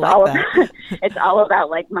 and it's it's all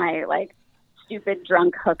about like my like stupid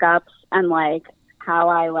drunk hookups, and like how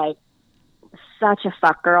I like such a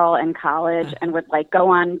fuck girl in college and would like go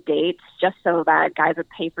on dates just so that guys would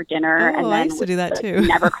pay for dinner, and then I used to do that too.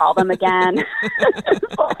 Never call them again.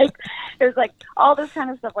 Like, it was like all this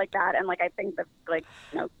kind of stuff like that, and like I think that, like,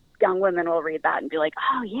 you know, young women will read that and be like,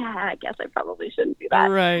 oh yeah, I guess I probably shouldn't do that.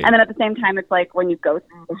 Right. And then at the same time, it's like when you go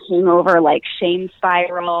through the hangover, like shame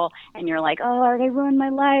spiral, and you're like, oh, I ruined my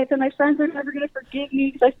life, and my friends are never going to forgive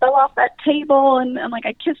me because I fell off that table, and like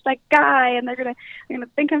I kissed that guy, and they're gonna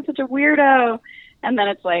think I'm such a weirdo. And then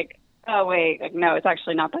it's like, oh wait, like, no, it's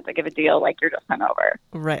actually not that big of a deal. Like, you're just hungover.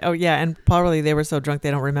 Right. Oh yeah, and probably they were so drunk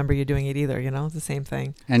they don't remember you doing it either. It's the same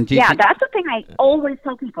thing. And Gigi, yeah, that's the thing I always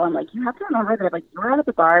tell people. I'm like, you have to remember that like you're out at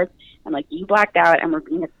the bars and like you blacked out and we're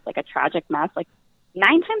being like a tragic mess. Like 9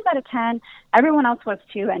 times out of 10, everyone else was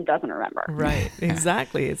too and doesn't remember. Right.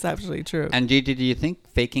 Exactly. It's absolutely true. And Gigi, do you think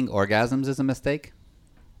faking orgasms is a mistake?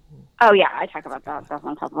 Oh yeah, I talk about that.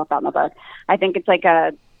 Definitely talk about that in the book. I think it's like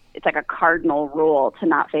a cardinal rule to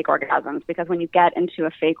not fake orgasms, because when you get into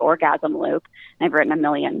a fake orgasm loop, and I've written a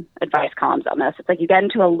million advice columns on this, it's like you get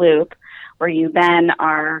into a loop where you then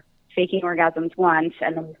are faking orgasms once,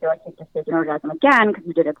 and then you feel like you have to fake an orgasm again because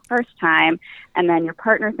you did it the first time, and then your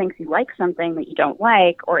partner thinks you like something that you don't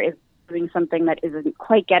like, or is doing something that isn't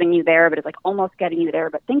quite getting you there, but is like almost getting you there,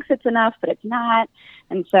 but thinks it's enough, but it's not.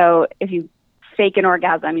 And so if you fake an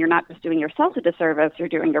orgasm, you're not just doing yourself a disservice, you're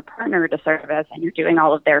doing your partner a disservice, and you're doing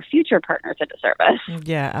all of their future partners a disservice.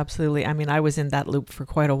 Yeah, absolutely. I mean, I was in that loop for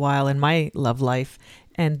quite a while in my love life,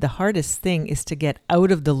 and the hardest thing is to get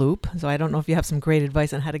out of the loop. So I don't know if you have some great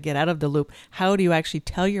advice on how to get out of the loop. How do you actually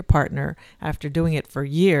tell your partner after doing it for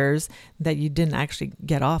years that you didn't actually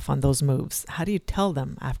get off on those moves? How do you tell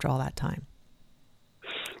them after all that time?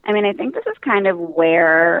 I mean, I think this is kind of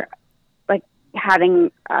where having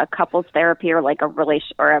a couples therapy or like a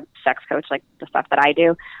relation or a sex coach, like the stuff that I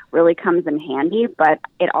do, really comes in handy. But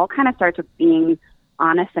it all kind of starts with being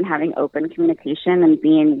honest and having open communication and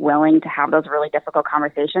being willing to have those really difficult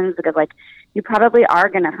conversations, because like you probably are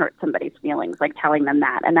going to hurt somebody's feelings, like telling them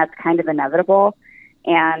that, and that's kind of inevitable.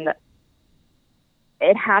 And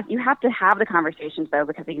you have to have the conversations though,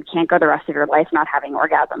 because you can't go the rest of your life not having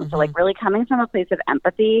orgasms. Mm-hmm. So like really coming from a place of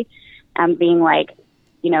empathy and being like,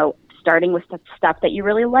 starting with the stuff that you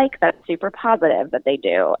really like, that's super positive that they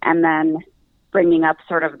do, and then bringing up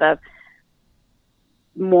sort of the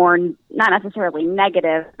more, not necessarily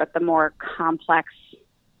negative, but the more complex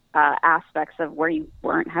aspects of where you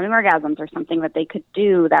weren't having orgasms, or something that they could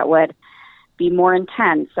do that would be more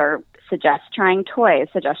intense, or suggest trying toys,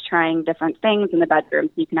 suggest trying different things in the bedroom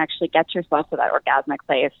so you can actually get yourself to that orgasmic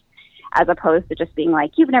place, as opposed to just being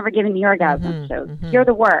like, you've never given me orgasms, so you're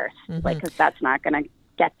the worst, like, because that's not going to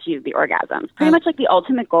get you the orgasms. Pretty much like the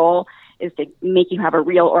ultimate goal is to make you have a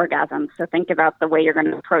real orgasm. So think about the way you're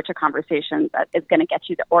going to approach a conversation that is going to get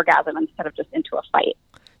you the orgasm instead of just into a fight.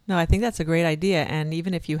 No, I think that's a great idea. And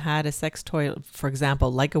even if you had a sex toy, for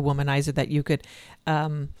example, like a womanizer that you could,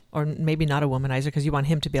 or maybe not a womanizer because you want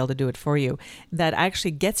him to be able to do it for you, that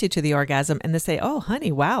actually gets you to the orgasm, and they say, oh,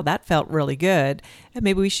 honey, wow, that felt really good. And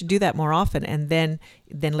maybe we should do that more often. And then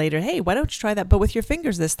later, hey, why don't you try that, but with your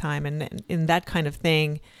fingers this time? And in that kind of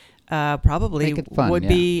thing, probably would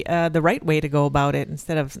be the right way to go about it,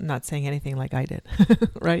 instead of not saying anything like I did.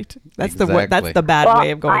 Right? That's exactly. the bad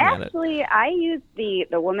way of going at it. I use the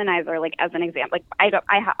womanizer like as an example. Like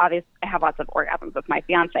I have lots of orgasms with my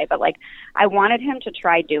fiance, but like I wanted him to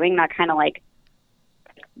try doing that kind of like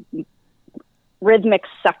rhythmic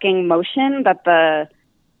sucking motion that the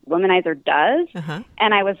womanizer does.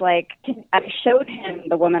 And I was like, I showed him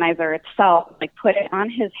the womanizer itself, like put it on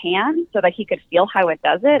his hand so that he could feel how it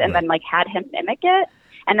does it, and then like had him mimic it.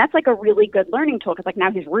 And that's like a really good learning tool, because like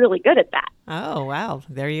now he's really good at that. Oh, wow.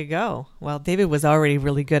 There you go. Well, David was already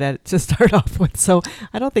really good at it to start off with, so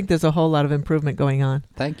I don't think there's a whole lot of improvement going on.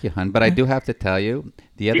 Thank you, hon. But I do have to tell you,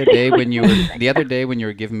 the other day when you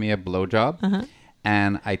were giving me a blowjob,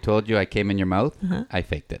 and I told you I came in your mouth, I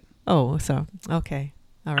faked it. Oh, so okay.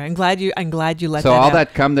 All right. I'm glad you let so that all out.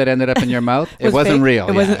 that cum that ended up in your mouth, it wasn't fake? real.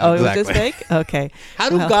 It wasn't. Yeah, oh, exactly. It was just fake. Okay. How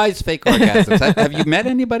do guys fake orgasms? Have you met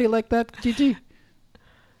anybody like that, Gigi?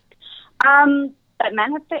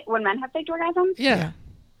 That when men have faked orgasms? Yeah.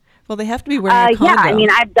 Well, they have to be wearing a condom. Yeah, I mean,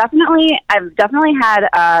 I've definitely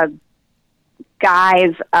had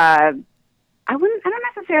guys. I don't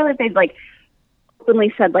necessarily say like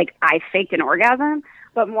openly said like I faked an orgasm,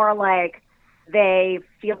 but more like they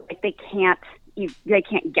feel like they can't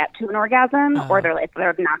get to an orgasm, or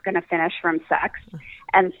they're not going to finish from sex,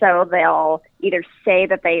 and so they'll either say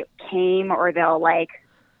that they came, or they'll like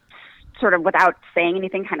sort of without saying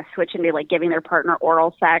anything kind of switch into like giving their partner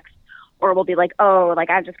oral sex, or will be like, oh, like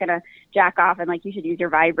I'm just going to jack off and like you should use your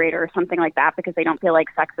vibrator or something like that, because they don't feel like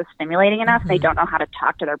sex is stimulating enough. They don't know how to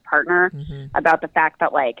talk to their partner about the fact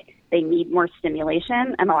that like they need more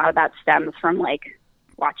stimulation, and a lot of that stems from like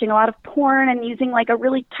watching a lot of porn and using like a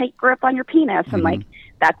really tight grip on your penis and like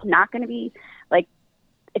that's not going to be like,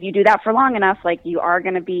 if you do that for long enough, like you are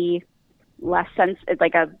going to be less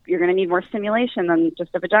you're going to need more stimulation than just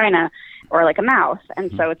a vagina or like a mouth.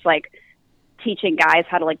 And so it's like teaching guys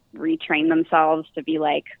how to like retrain themselves to be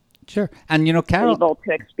like, sure. And you know, Carol, able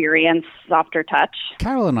to experience softer touch.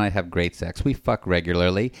 Carol and I have great sex. We fuck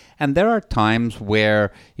regularly. And there are times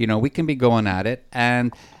where, you know, we can be going at it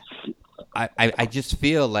and I just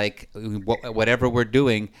feel like whatever we're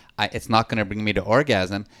doing, it's not going to bring me to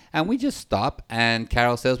orgasm. And we just stop. And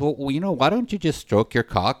Carol says, well, you know, why don't you just stroke your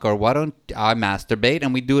cock, or why don't I masturbate?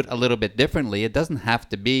 And we do it a little bit differently. It doesn't have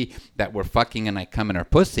to be that we're fucking and I come in her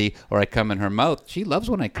pussy or I come in her mouth. She loves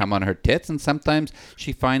when I come on her tits. And sometimes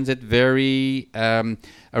she finds it very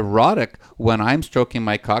erotic when I'm stroking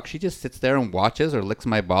my cock. She just sits there and watches or licks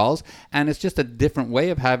my balls. And it's just a different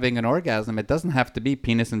way of having an orgasm. It doesn't have to be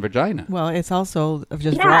penis and vagina. Well, it's also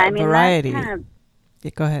just I mean, variety. Kind of,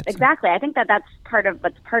 yeah, go ahead. Exactly. I think that's part of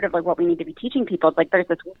like what we need to be teaching people. It's like there's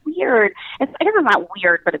this weird, I guess it's not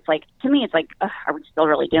weird, but it's like, to me, it's like, are we still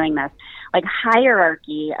really doing this? Like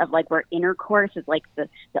hierarchy of like where intercourse is like the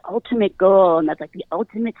ultimate goal, and that's like the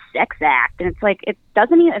ultimate sex act. And it's like, it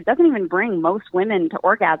doesn't even bring most women to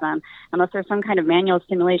orgasm unless there's some kind of manual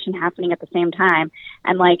stimulation happening at the same time.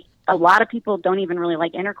 And like, a lot of people don't even really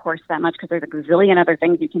like intercourse that much because there's a gazillion other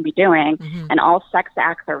things you can be doing, and all sex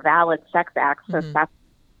acts are valid sex acts. So that's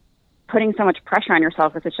putting so much pressure on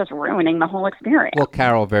yourself if it's just ruining the whole experience. Well,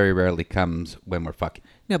 Carol very rarely comes when we're fucking.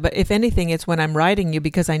 No, but if anything, it's when I'm riding you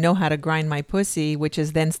because I know how to grind my pussy, which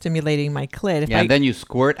is then stimulating my clit. And then you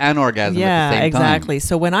squirt and orgasm at the same time. Yeah, exactly.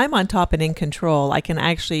 So when I'm on top and in control, I can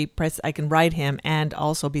actually I can ride him and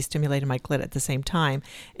also be stimulating my clit at the same time.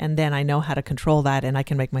 And then I know how to control that, and I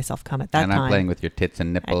can make myself come at that time. And I'm playing with your tits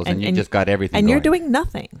and nipples, and you just got everything and going. you're doing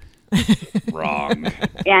nothing. Wrong.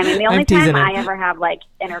 Yeah, I mean, the only time I ever have like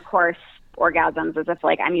intercourse orgasms is if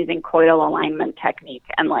like I'm using coital alignment technique,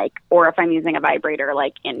 and like, or if I'm using a vibrator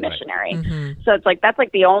like in missionary. So it's like, that's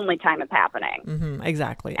like the only time it's happening.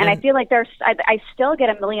 Exactly. And I feel like I still get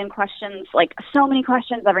a million questions, like so many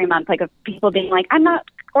questions every month, like of people being like, I'm not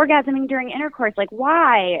orgasming during intercourse, like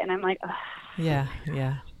why? And I'm like, ugh. Yeah.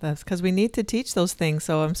 That's because we need to teach those things.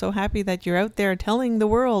 So I'm so happy that you're out there telling the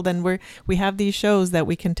world, and we have these shows that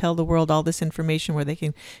we can tell the world all this information where they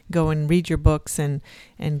can go and read your books and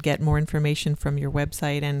get more information from your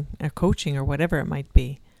website and coaching or whatever it might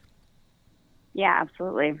be. Yeah,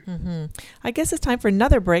 absolutely. I guess it's time for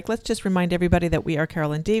another break. Let's just remind everybody that we are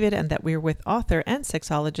Carol and David, and that we're with author and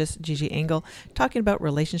sexologist Gigi Engle, talking about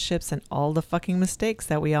relationships and all the fucking mistakes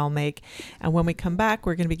that we all make. And when we come back,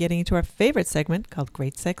 we're going to be getting into our favorite segment called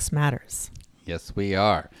Great Sex Matters. Yes, we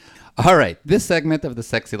are. All right, this segment of The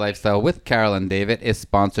Sexy Lifestyle with Carol and David is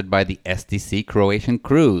sponsored by the STC Croatian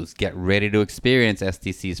Cruise. Get ready to experience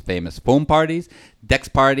STC's famous foam parties, Dex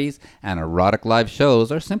parties, and erotic live shows,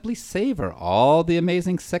 or simply savor all the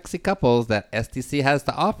amazing sexy couples that STC has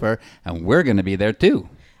to offer, and we're going to be there too.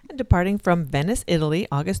 Departing from Venice, Italy,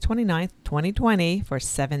 August 29th, 2020, for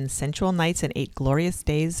 7 sensual nights and 8 glorious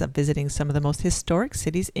days of visiting some of the most historic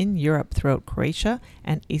cities in Europe throughout Croatia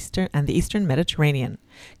and the Eastern Mediterranean.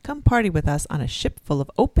 Come party with us on a ship full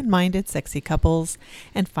of open-minded, sexy couples,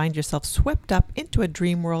 and find yourself swept up into a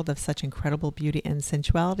dream world of such incredible beauty and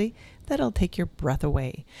sensuality that'll take your breath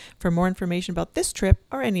away. For more information about this trip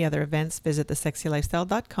or any other events, visit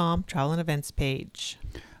thesexylifestyle.com travel and events page.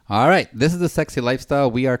 All right, this is The Sexy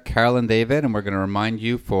Lifestyle. We are Carol and David, and we're going to remind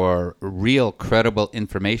you, for real, credible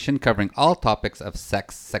information covering all topics of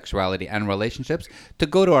sex, sexuality, and relationships, to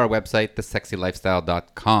go to our website,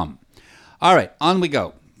 thesexylifestyle.com. All right, on we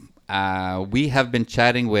go. We have been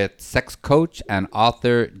chatting with sex coach and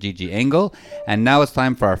author Gigi Engle, and now it's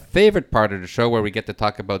time for our favorite part of the show, where we get to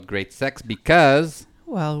talk about great sex because...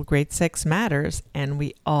 well, great sex matters, and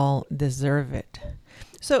we all deserve it.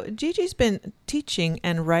 So Gigi's been teaching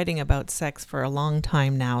and writing about sex for a long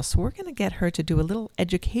time now, so we're going to get her to do a little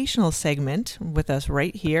educational segment with us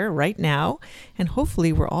right here, right now, and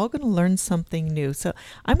hopefully we're all going to learn something new. So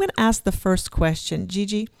I'm going to ask the first question.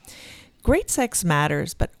 Gigi, great sex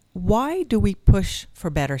matters, but why do we push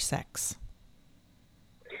for better sex?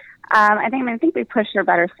 I think we push for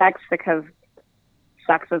better sex because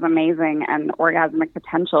sex is amazing and orgasmic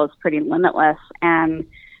potential is pretty limitless, and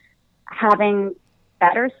having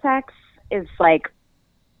better sex is like,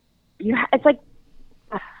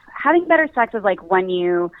 having better sex is like when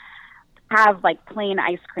you have like plain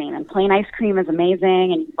ice cream, and plain ice cream is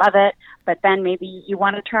amazing and you love it, but then maybe you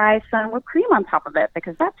want to try some whipped cream on top of it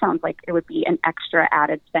because that sounds like it would be an extra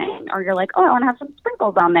added thing. Or you're like, oh, I want to have some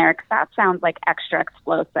sprinkles on there because that sounds like extra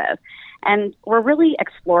explosive. And we're really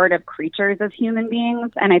explorative creatures as human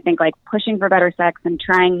beings. And I think like pushing for better sex and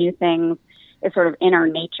trying new things is sort of in our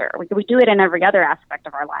nature. We do it in every other aspect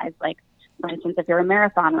of our lives. Like, for instance, if you're a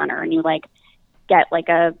marathon runner and you like get like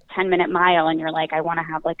a 10-minute mile and you're like, I want to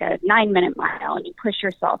have like a 9-minute mile, and you push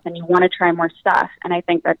yourself and you want to try more stuff. And I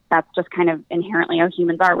think that that's just kind of inherently how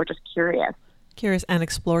humans are. We're just curious. Curious and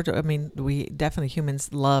explore. I mean, we definitely,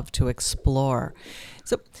 humans love to explore.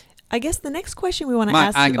 So I guess the next question we want to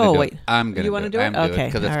ask you. Oh, wait. I'm going to do it. You want to do it? Okay.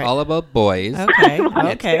 Because it's all about boys. Okay.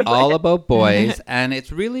 It's all about boys. And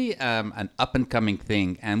it's really an up-and-coming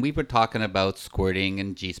thing. And we were talking about squirting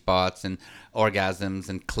and G-spots and orgasms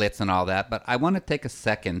and clits and all that. But I want to take a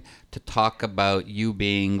second to talk about you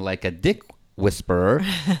being like a dick whisperer.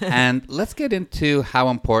 And let's get into how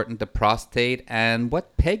important the prostate and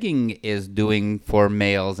what pegging is doing for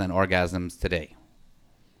males and orgasms today.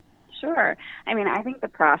 Sure. I mean, I think the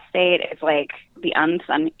prostate is like the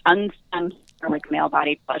unsung like male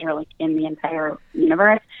body pleasure, like in the entire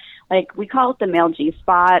universe. Like we call it the male G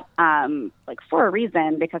spot, like for a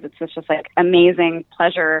reason, because it's just like amazing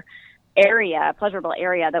pleasurable area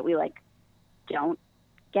that we like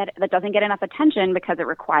that doesn't get enough attention because it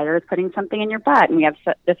requires putting something in your butt. And we have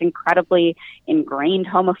this incredibly ingrained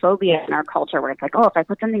homophobia in our culture where it's like, oh, if I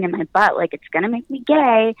put something in my butt, like it's going to make me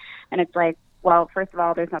gay. And it's like, well, first of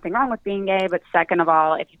all, there's nothing wrong with being gay. But second of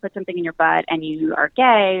all, if you put something in your butt and you are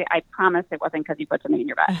gay, I promise it wasn't because you put something in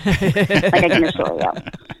your butt. Like I can assure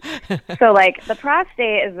you. So like the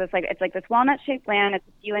prostate is this like, it's like this walnut shaped gland. It's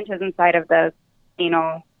a few inches inside of the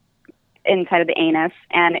inside of the anus.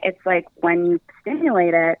 And it's like when you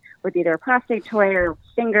stimulate it with either a prostate toy or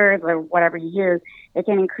fingers or whatever you use, it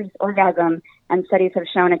can increase orgasm. And studies have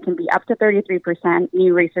shown it can be up to 33%.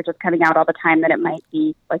 New research is coming out all the time that it might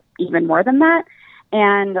be like even more than that.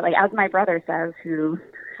 And like as my brother says, who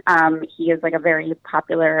he is like a very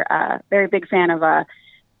popular, very big fan of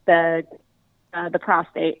the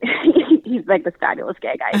prostate. He's like this fabulous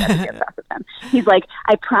gay guy. You gotta get obsessed with him. He's like,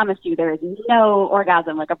 I promise you, there is no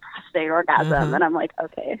orgasm like a prostate orgasm. And I'm like,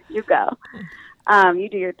 okay, you go, you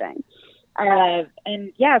do your thing.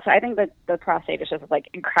 And yeah, so I think that the prostate is just like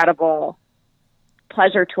incredible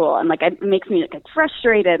pleasure tool, and like it makes me like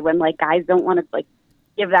frustrated when like guys don't want to like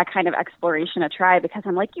give that kind of exploration a try because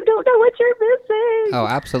I'm like, you don't know what you're missing. Oh,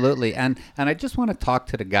 absolutely. And I just want to talk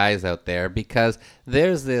to the guys out there because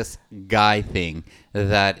there's this guy thing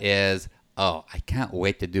that is, oh, I can't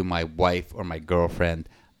wait to do my wife or my girlfriend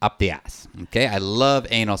up the ass. Okay, I love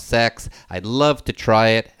anal sex. I'd love to try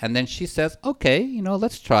it. And then she says, okay,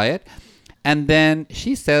 let's try it. And then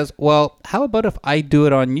she says, well, how about if I do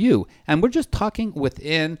it on you? And we're just talking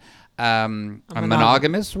within a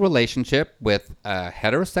monogamous relationship with a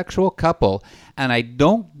heterosexual couple. And I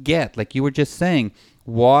don't get, like you were just saying,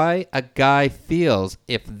 why a guy feels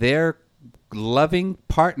if their loving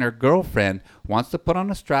partner, girlfriend, wants to put on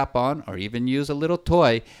a strap-on or even use a little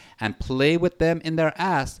toy and play with them in their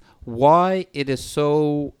ass, why it is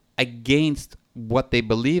so against what they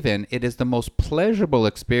believe in. It is the most pleasurable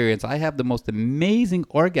experience. I have the most amazing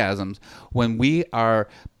orgasms when we are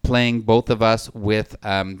playing, both of us, with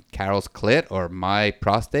Carol's clit or my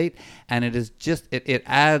prostate, and it is just it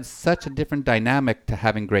adds such a different dynamic to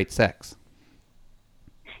having great sex.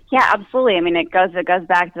 Yeah, absolutely. I mean, it goes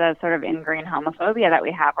back to the sort of ingrained homophobia that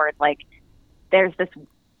we have, where it's like there's this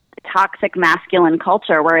toxic masculine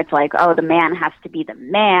culture where it's like, oh, the man has to be the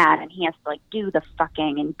man and he has to like do the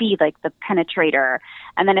fucking and be like the penetrator.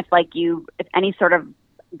 And then if any sort of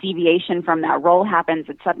deviation from that role happens,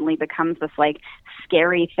 it suddenly becomes this like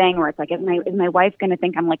scary thing where it's like, is my wife going to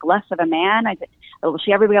think I'm like less of a man? Will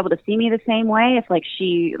she ever be able to see me the same way if like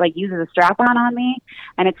she like uses a strap-on on me?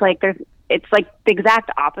 And it's like it's like the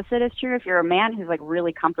exact opposite is true. If you're a man who's like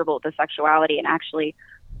really comfortable with the sexuality and actually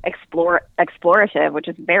explorative, which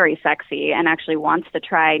is very sexy, and actually wants to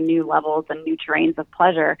try new levels and new terrains of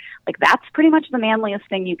pleasure, like that's pretty much the manliest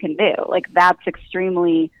thing you can do. Like that's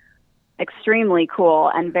extremely, extremely cool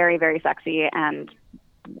and very, very sexy. And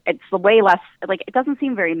it's the way less, like, it doesn't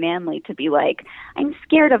seem very manly to be like, I'm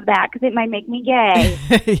scared of that because it might make me gay.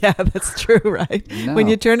 Yeah, that's true, right? No. When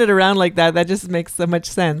you turn it around like that, that just makes so much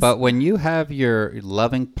sense. But when you have your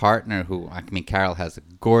loving partner who, I mean, Carol has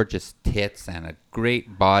gorgeous tits and a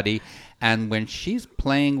great body, and when she's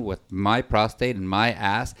playing with my prostate and my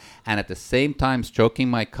ass, and at the same time stroking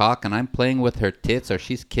my cock, and I'm playing with her tits, or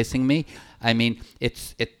she's kissing me, I mean,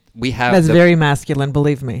 we have... That's very masculine,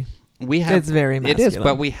 believe me. It's very masculine. It is,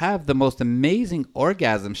 but we have the most amazing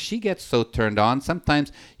orgasms. She gets so turned on.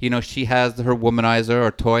 Sometimes, she has her womanizer or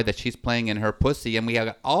toy that she's playing in her pussy, and we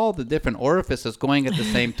have all the different orifices going at the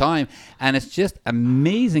same time, and it's just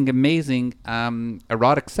amazing, amazing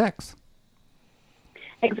erotic sex.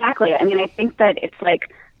 Exactly. I mean, I think that it's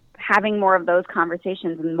like having more of those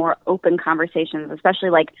conversations and more open conversations,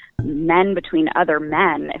 especially like men between other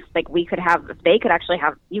men. If like if they could actually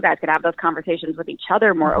have, you guys could have those conversations with each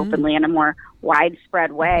other more openly in a more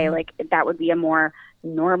widespread way, like that would be a more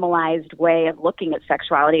normalized way of looking at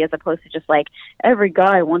sexuality, as opposed to just like every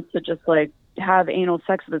guy wants to just like have anal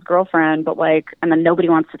sex with his girlfriend, but like, and then nobody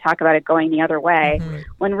wants to talk about it going the other way.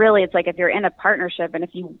 When really it's like, if you're in a partnership and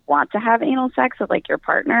if you want to have anal sex with like your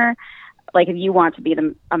partner, like if you want to be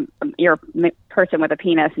you're a person with a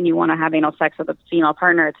penis and you want to have anal sex with a female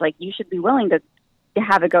partner, it's like you should be willing to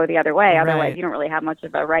have it go the other way. Otherwise, you don't really have much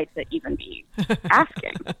of a right to even be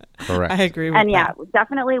asking. Correct. I agree with and that. yeah,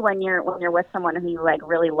 definitely when you're with someone who you like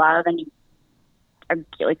really love and you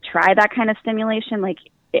like try that kind of stimulation, like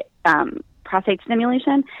prostate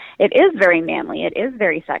stimulation, it is very manly. It is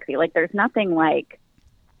very sexy. Like there's nothing like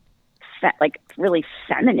really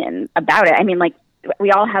feminine about it. I mean, like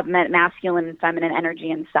we all have masculine and feminine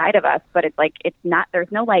energy inside of us, but it's like, it's not,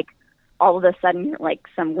 there's no like all of a sudden you're like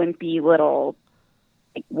some wimpy little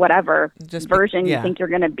like, whatever version you think you're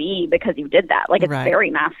going to be because you did that. Like it's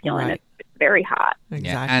very masculine. It's very hot.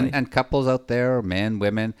 Exactly. Yeah. And couples out there, men,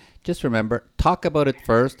 women, just remember, talk about it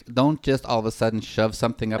first. Don't just all of a sudden shove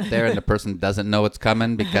something up there and the person doesn't know it's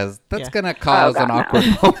coming, because that's going to cause an awkward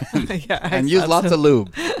moment. And use lots of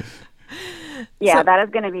lube. Yeah, that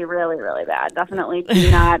is going to be really, really bad. Definitely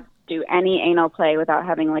do not do any anal play without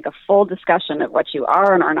having like a full discussion of what you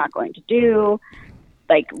are and are not going to do.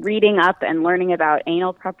 Like reading up and learning about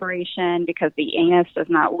anal preparation, because the anus does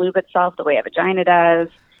not lube itself the way a vagina does.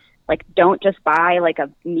 Like don't just buy like a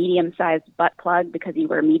medium-sized butt plug because you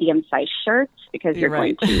wear medium-sized shirts, because you're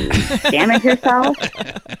going to damage yourself.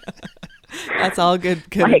 That's all good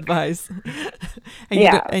advice.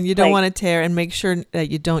 And you don't want to tear, and make sure that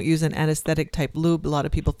you don't use an anesthetic type lube. A lot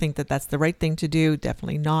of people think that that's the right thing to do.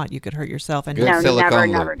 Definitely not. You could hurt yourself and never do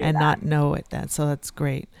and not know it. So that's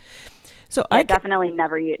great. So I definitely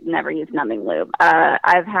never use numbing lube.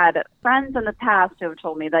 I've had friends in the past who have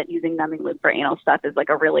told me that using numbing lube for anal stuff is like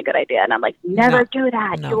a really good idea, and I'm like, never do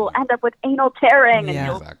that. You will end up with anal tearing and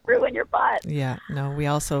you'll ruin your butt. Yeah, no, we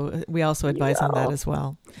also advise on that as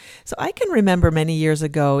well. So I can remember many years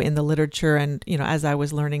ago in the literature, and as I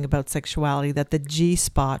was learning about sexuality, that the G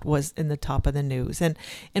spot was in the top of the news, and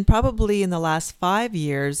probably in the last 5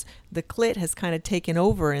 years, the clit has kind of taken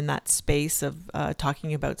over in that space of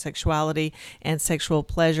talking about sexuality and sexual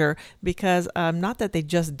pleasure, because not that they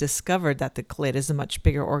just discovered that the clit is a much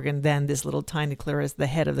bigger organ than this little tiny clitoris, the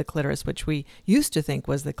head of the clitoris, which we used to think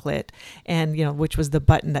was the clit, and which was the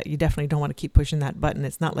button that you definitely don't want to keep pushing that button.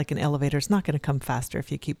 It's not like an elevator. It's not going to come faster if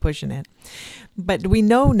you keep pushing it. But we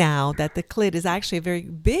know now that the clit is actually a very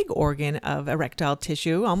big organ of erectile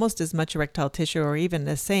tissue, almost as much erectile tissue or even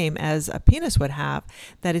the same as a penis would have,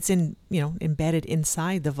 that it's embedded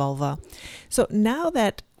inside the vulva. So now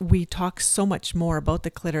that we talk so much more about the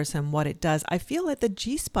clitoris and what it does, I feel that the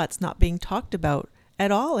G-spot's not being talked about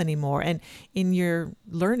at all anymore. And in your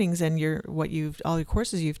learnings and all your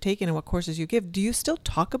courses you've taken and what courses you give, do you still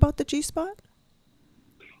talk about the G-spot?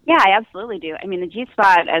 Yeah, I absolutely do. I mean, the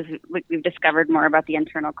G-spot, as we've discovered more about the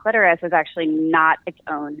internal clitoris, is actually not its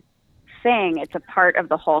own thing. It's a part of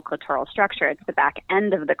the whole clitoral structure. It's the back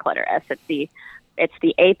end of the clitoris. It's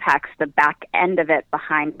the apex, the back end of it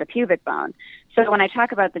behind the pubic bone. So when I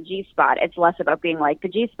talk about the G-spot, it's less about being like, the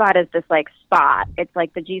G-spot is this like spot. It's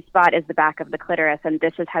like the G-spot is the back of the clitoris, and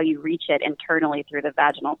this is how you reach it internally through the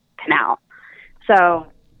vaginal canal. So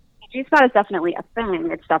the G-spot is definitely a thing.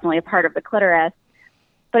 It's definitely a part of the clitoris,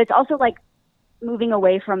 but it's also like moving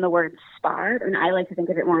away from the word spot. And I like to think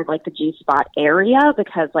of it more of like the G-spot area,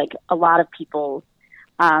 because like a lot of people's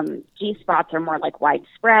G-spots are more like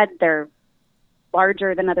widespread. They're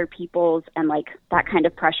larger than other people's, and like that kind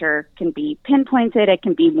of pressure can be pinpointed. It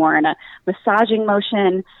can be more in a massaging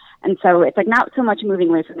motion. And so it's like not so much moving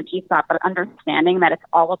away from the G-spot, but understanding that it's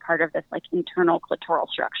all a part of this like internal clitoral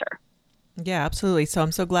structure. Yeah, absolutely. So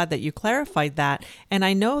I'm so glad that you clarified that. And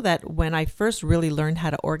I know that when I first really learned how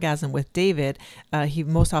to orgasm with David, he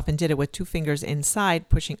most often did it with 2 fingers inside,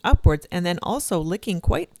 pushing upwards, and then also licking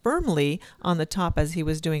quite firmly on the top as he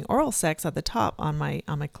was doing oral sex at the top on my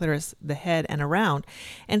clitoris, the head and around.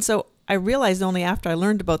 And so I realized only after I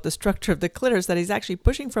learned about the structure of the clitoris that he's actually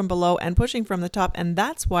pushing from below and pushing from the top, and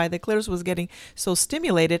that's why the clitoris was getting so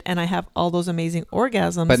stimulated, and I have all those amazing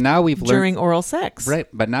orgasms during oral sex. Right,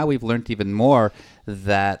 but now we've learned even more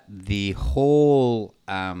that the whole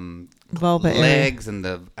vulva legs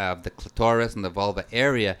area. And the clitoris and the vulva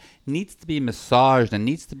area needs to be massaged and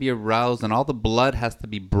needs to be aroused, and all the blood has to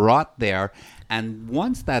be brought there. And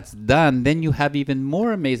once that's done, then you have even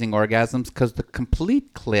more amazing orgasms because the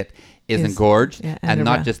complete clit is engorged and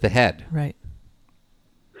not just the head. Right.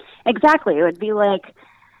 Exactly. It would be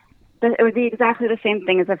exactly the same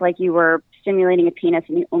thing as if like you were stimulating a penis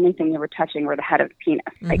and the only thing you were touching were the head of the penis.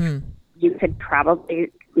 Like you could probably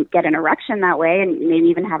get an erection that way and maybe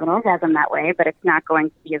even have an orgasm that way, but it's not going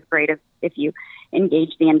to be as great as if you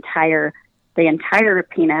engage the entire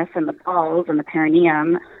penis and the balls and the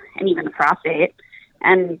perineum and even the prostate.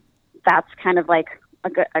 And that's kind of like a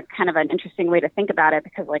kind of an interesting way to think about it,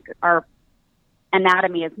 because like our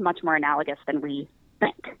anatomy is much more analogous than we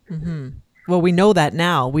think. Mm-hmm. Well, we know that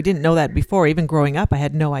now. We didn't know that before. Even growing up, I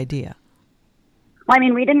had no idea. Well, I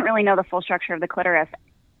mean, we didn't really know the full structure of the clitoris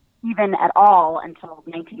even at all until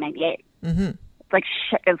 1998. Mm-hmm.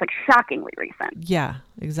 It's like shockingly recent. Yeah,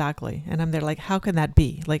 exactly. And I'm there like, how can that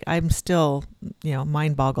be? Like, I'm still,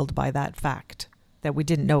 mind boggled by that fact that we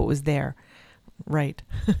didn't know it was there. Right.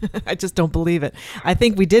 I just don't believe it. I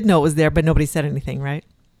think we did know it was there, but nobody said anything, right?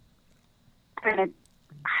 I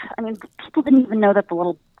mean, people didn't even know that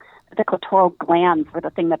the clitoral glands were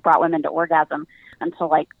the thing that brought women to orgasm until,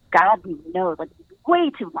 like, God knows, like,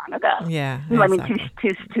 way too long ago. Yeah. Well,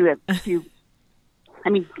 Exactly. I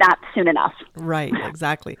mean, not soon enough. Right,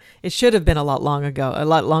 exactly. It should have been a lot longer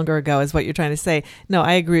ago is what you're trying to say. No,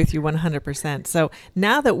 I agree with you 100%. So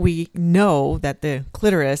now that we know that the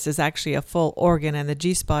clitoris is actually a full organ and the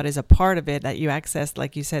G-spot is a part of it, that you access,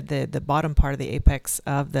 like you said, the bottom part of the apex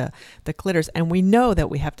of the clitoris, and we know that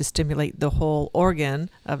we have to stimulate the whole organ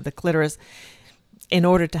of the clitoris in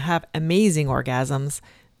order to have amazing orgasms.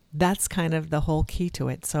 That's kind of the whole key to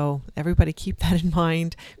it. So everybody keep that in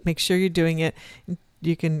mind. Make sure you're doing it.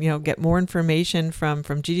 You can, get more information from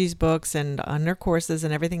Gigi's books and on her courses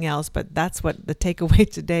and everything else. But that's what the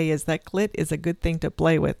takeaway today is, that clit is a good thing to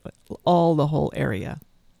play with, the whole area.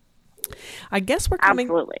 I guess we're coming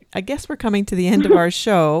to the end of our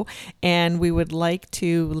show, and we would like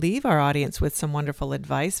to leave our audience with some wonderful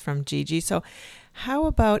advice from Gigi. So how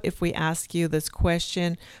about if we ask you this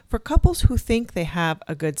question, for couples who think they have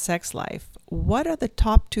a good sex life, what are the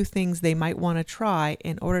top 2 things they might want to try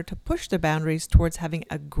in order to push the boundaries towards having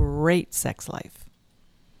a great sex life?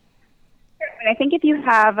 I think if you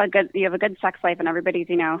have a good sex life and everybody's,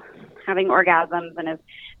 having orgasms and is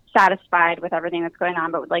satisfied with everything that's going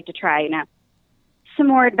on, but would like to try, some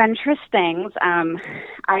more adventurous things,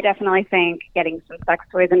 I definitely think getting some sex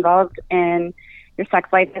toys involved in your sex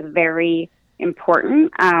life is very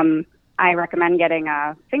important. I recommend getting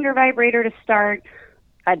a finger vibrator to start.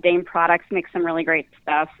 Dame Products makes some really great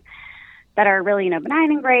stuff that are really,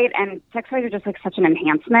 benign and great. And sex toys are just like such an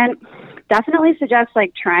enhancement. Definitely suggest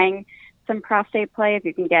like trying some prostate play if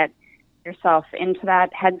you can get yourself into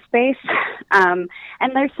that headspace. And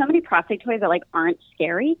there's so many prostate toys that like aren't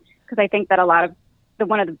scary, because I think that a lot of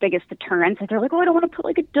one of the biggest deterrents is they're like, oh, I don't want to put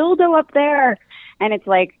like a dildo up there. And it's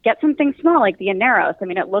like, get something small like the Aneros. I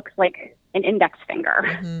mean, it looks like an index finger.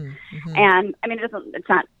 Mm-hmm, mm-hmm. And I mean, it's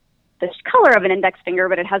not the color of an index finger,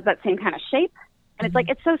 but it has that same kind of shape. And it's like,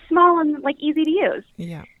 it's so small and like easy to use.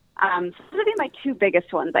 Yeah. So those would be my 2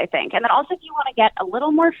 biggest ones, I think. And then also if you want to get a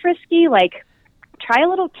little more frisky, like try a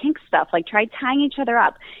little kink stuff, like try tying each other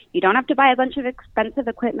up. You don't have to buy a bunch of expensive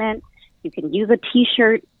equipment. You can use a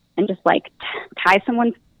t-shirt and just like tie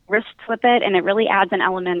someone's wrists with it. And it really adds an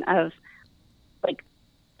element of like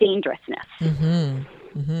dangerousness.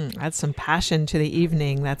 Mm-hmm. Mm-hmm. Add some passion to the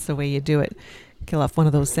evening. That's the way you do it. Kill off one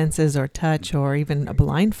of those senses, or touch, or even a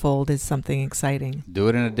blindfold is something exciting. Do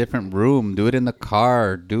it in a different room. Do it in the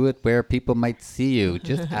car. Do it where people might see you.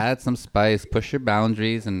 Just add some spice, push your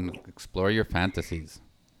boundaries, and explore your fantasies.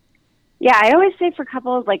 Yeah, I always say for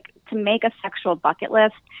couples, like, to make a sexual bucket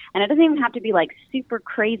list, and it doesn't even have to be, like, super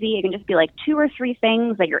crazy. It can just be, like, 2 or 3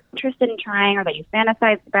 things that you're interested in trying or that you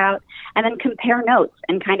fantasize about, and then compare notes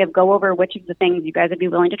and kind of go over which of the things you guys would be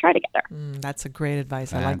willing to try together. That's a great advice.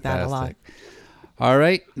 Fantastic. I like that a lot. All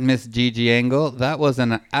right, Miss Gigi Engle, that was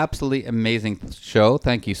an absolutely amazing show.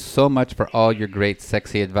 Thank you so much for all your great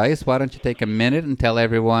sexy advice. Why don't you take a minute and tell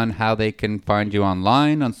everyone how they can find you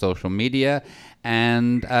online, on social media,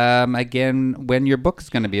 and again, when your book is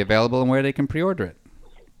going to be available and where they can pre-order it.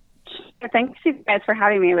 Thanks you guys for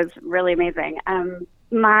having me. It was really amazing.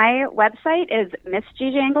 My website is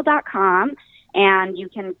missgigiengle.com, and you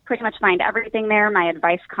can pretty much find everything there. My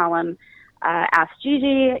advice column, Ask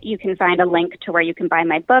Gigi. You can find a link to where you can buy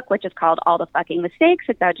my book, which is called All the Fucking Mistakes.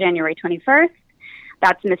 It's out January 21st.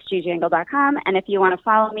 That's missgigiengle.com. And if you want to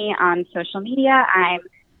follow me on social media, I'm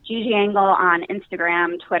Gigi Engle on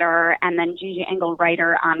Instagram, Twitter, and then Gigi Engle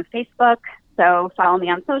Writer on Facebook. So follow me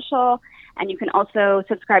on social. And you can also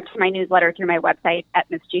subscribe to my newsletter through my website at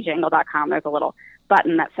missgigiengle.com. There's a little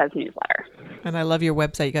button that says newsletter. And I love your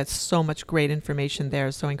website. You got so much great information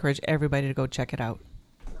there, so I encourage everybody to go check it out.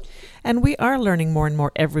 And we are learning more and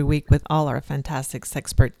more every week with all our fantastic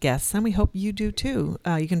sexpert guests, and we hope you do too.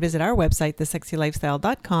 You can visit our website,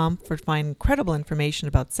 thesexylifestyle.com, to find incredible information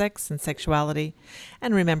about sex and sexuality.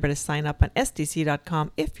 And remember to sign up on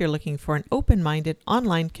sdc.com if you're looking for an open-minded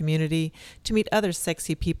online community to meet other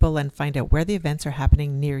sexy people and find out where the events are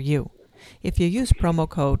happening near you. If you use promo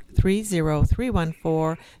code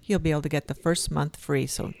 30314, you'll be able to get the first month free,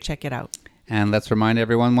 so check it out. And let's remind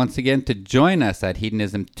everyone once again to join us at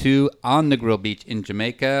Hedonism 2 on the Grill Beach in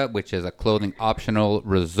Jamaica, which is a clothing optional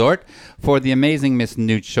resort for the amazing Miss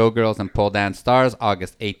Nude Showgirls and pole dance stars,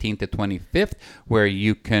 August 18th to 25th, where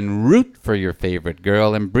you can root for your favorite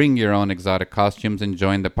girl and bring your own exotic costumes and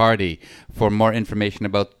join the party. For more information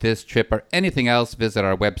about this trip or anything else, visit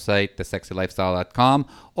our website, thesexylifestyle.com,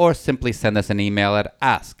 or simply send us an email at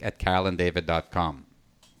ask@carolanddavid.com.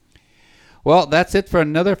 Well, that's it for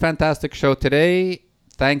another fantastic show today.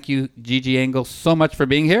 Thank you, Gigi Engle, so much for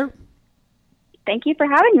being here. Thank you for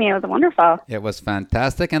having me. It was wonderful. It was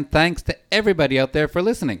fantastic, and thanks to everybody out there for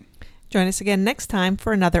listening. Join us again next time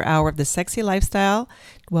for another hour of The Sexy Lifestyle,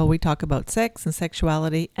 where we talk about sex and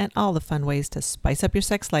sexuality and all the fun ways to spice up your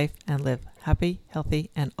sex life and live happy, healthy,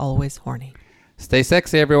 and always horny. Stay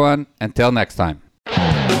sexy, everyone. Until next time.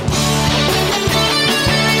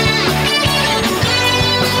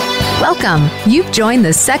 Welcome. You've joined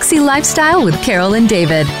The Sexy Lifestyle with Carol and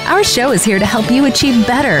David. Our show is here to help you achieve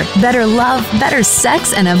better love, better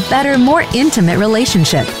sex, and a better, more intimate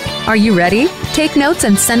relationship. Are you ready? Take notes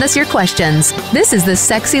and send us your questions. This is The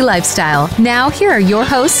Sexy Lifestyle. Now, here are your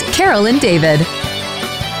hosts, Carol and David.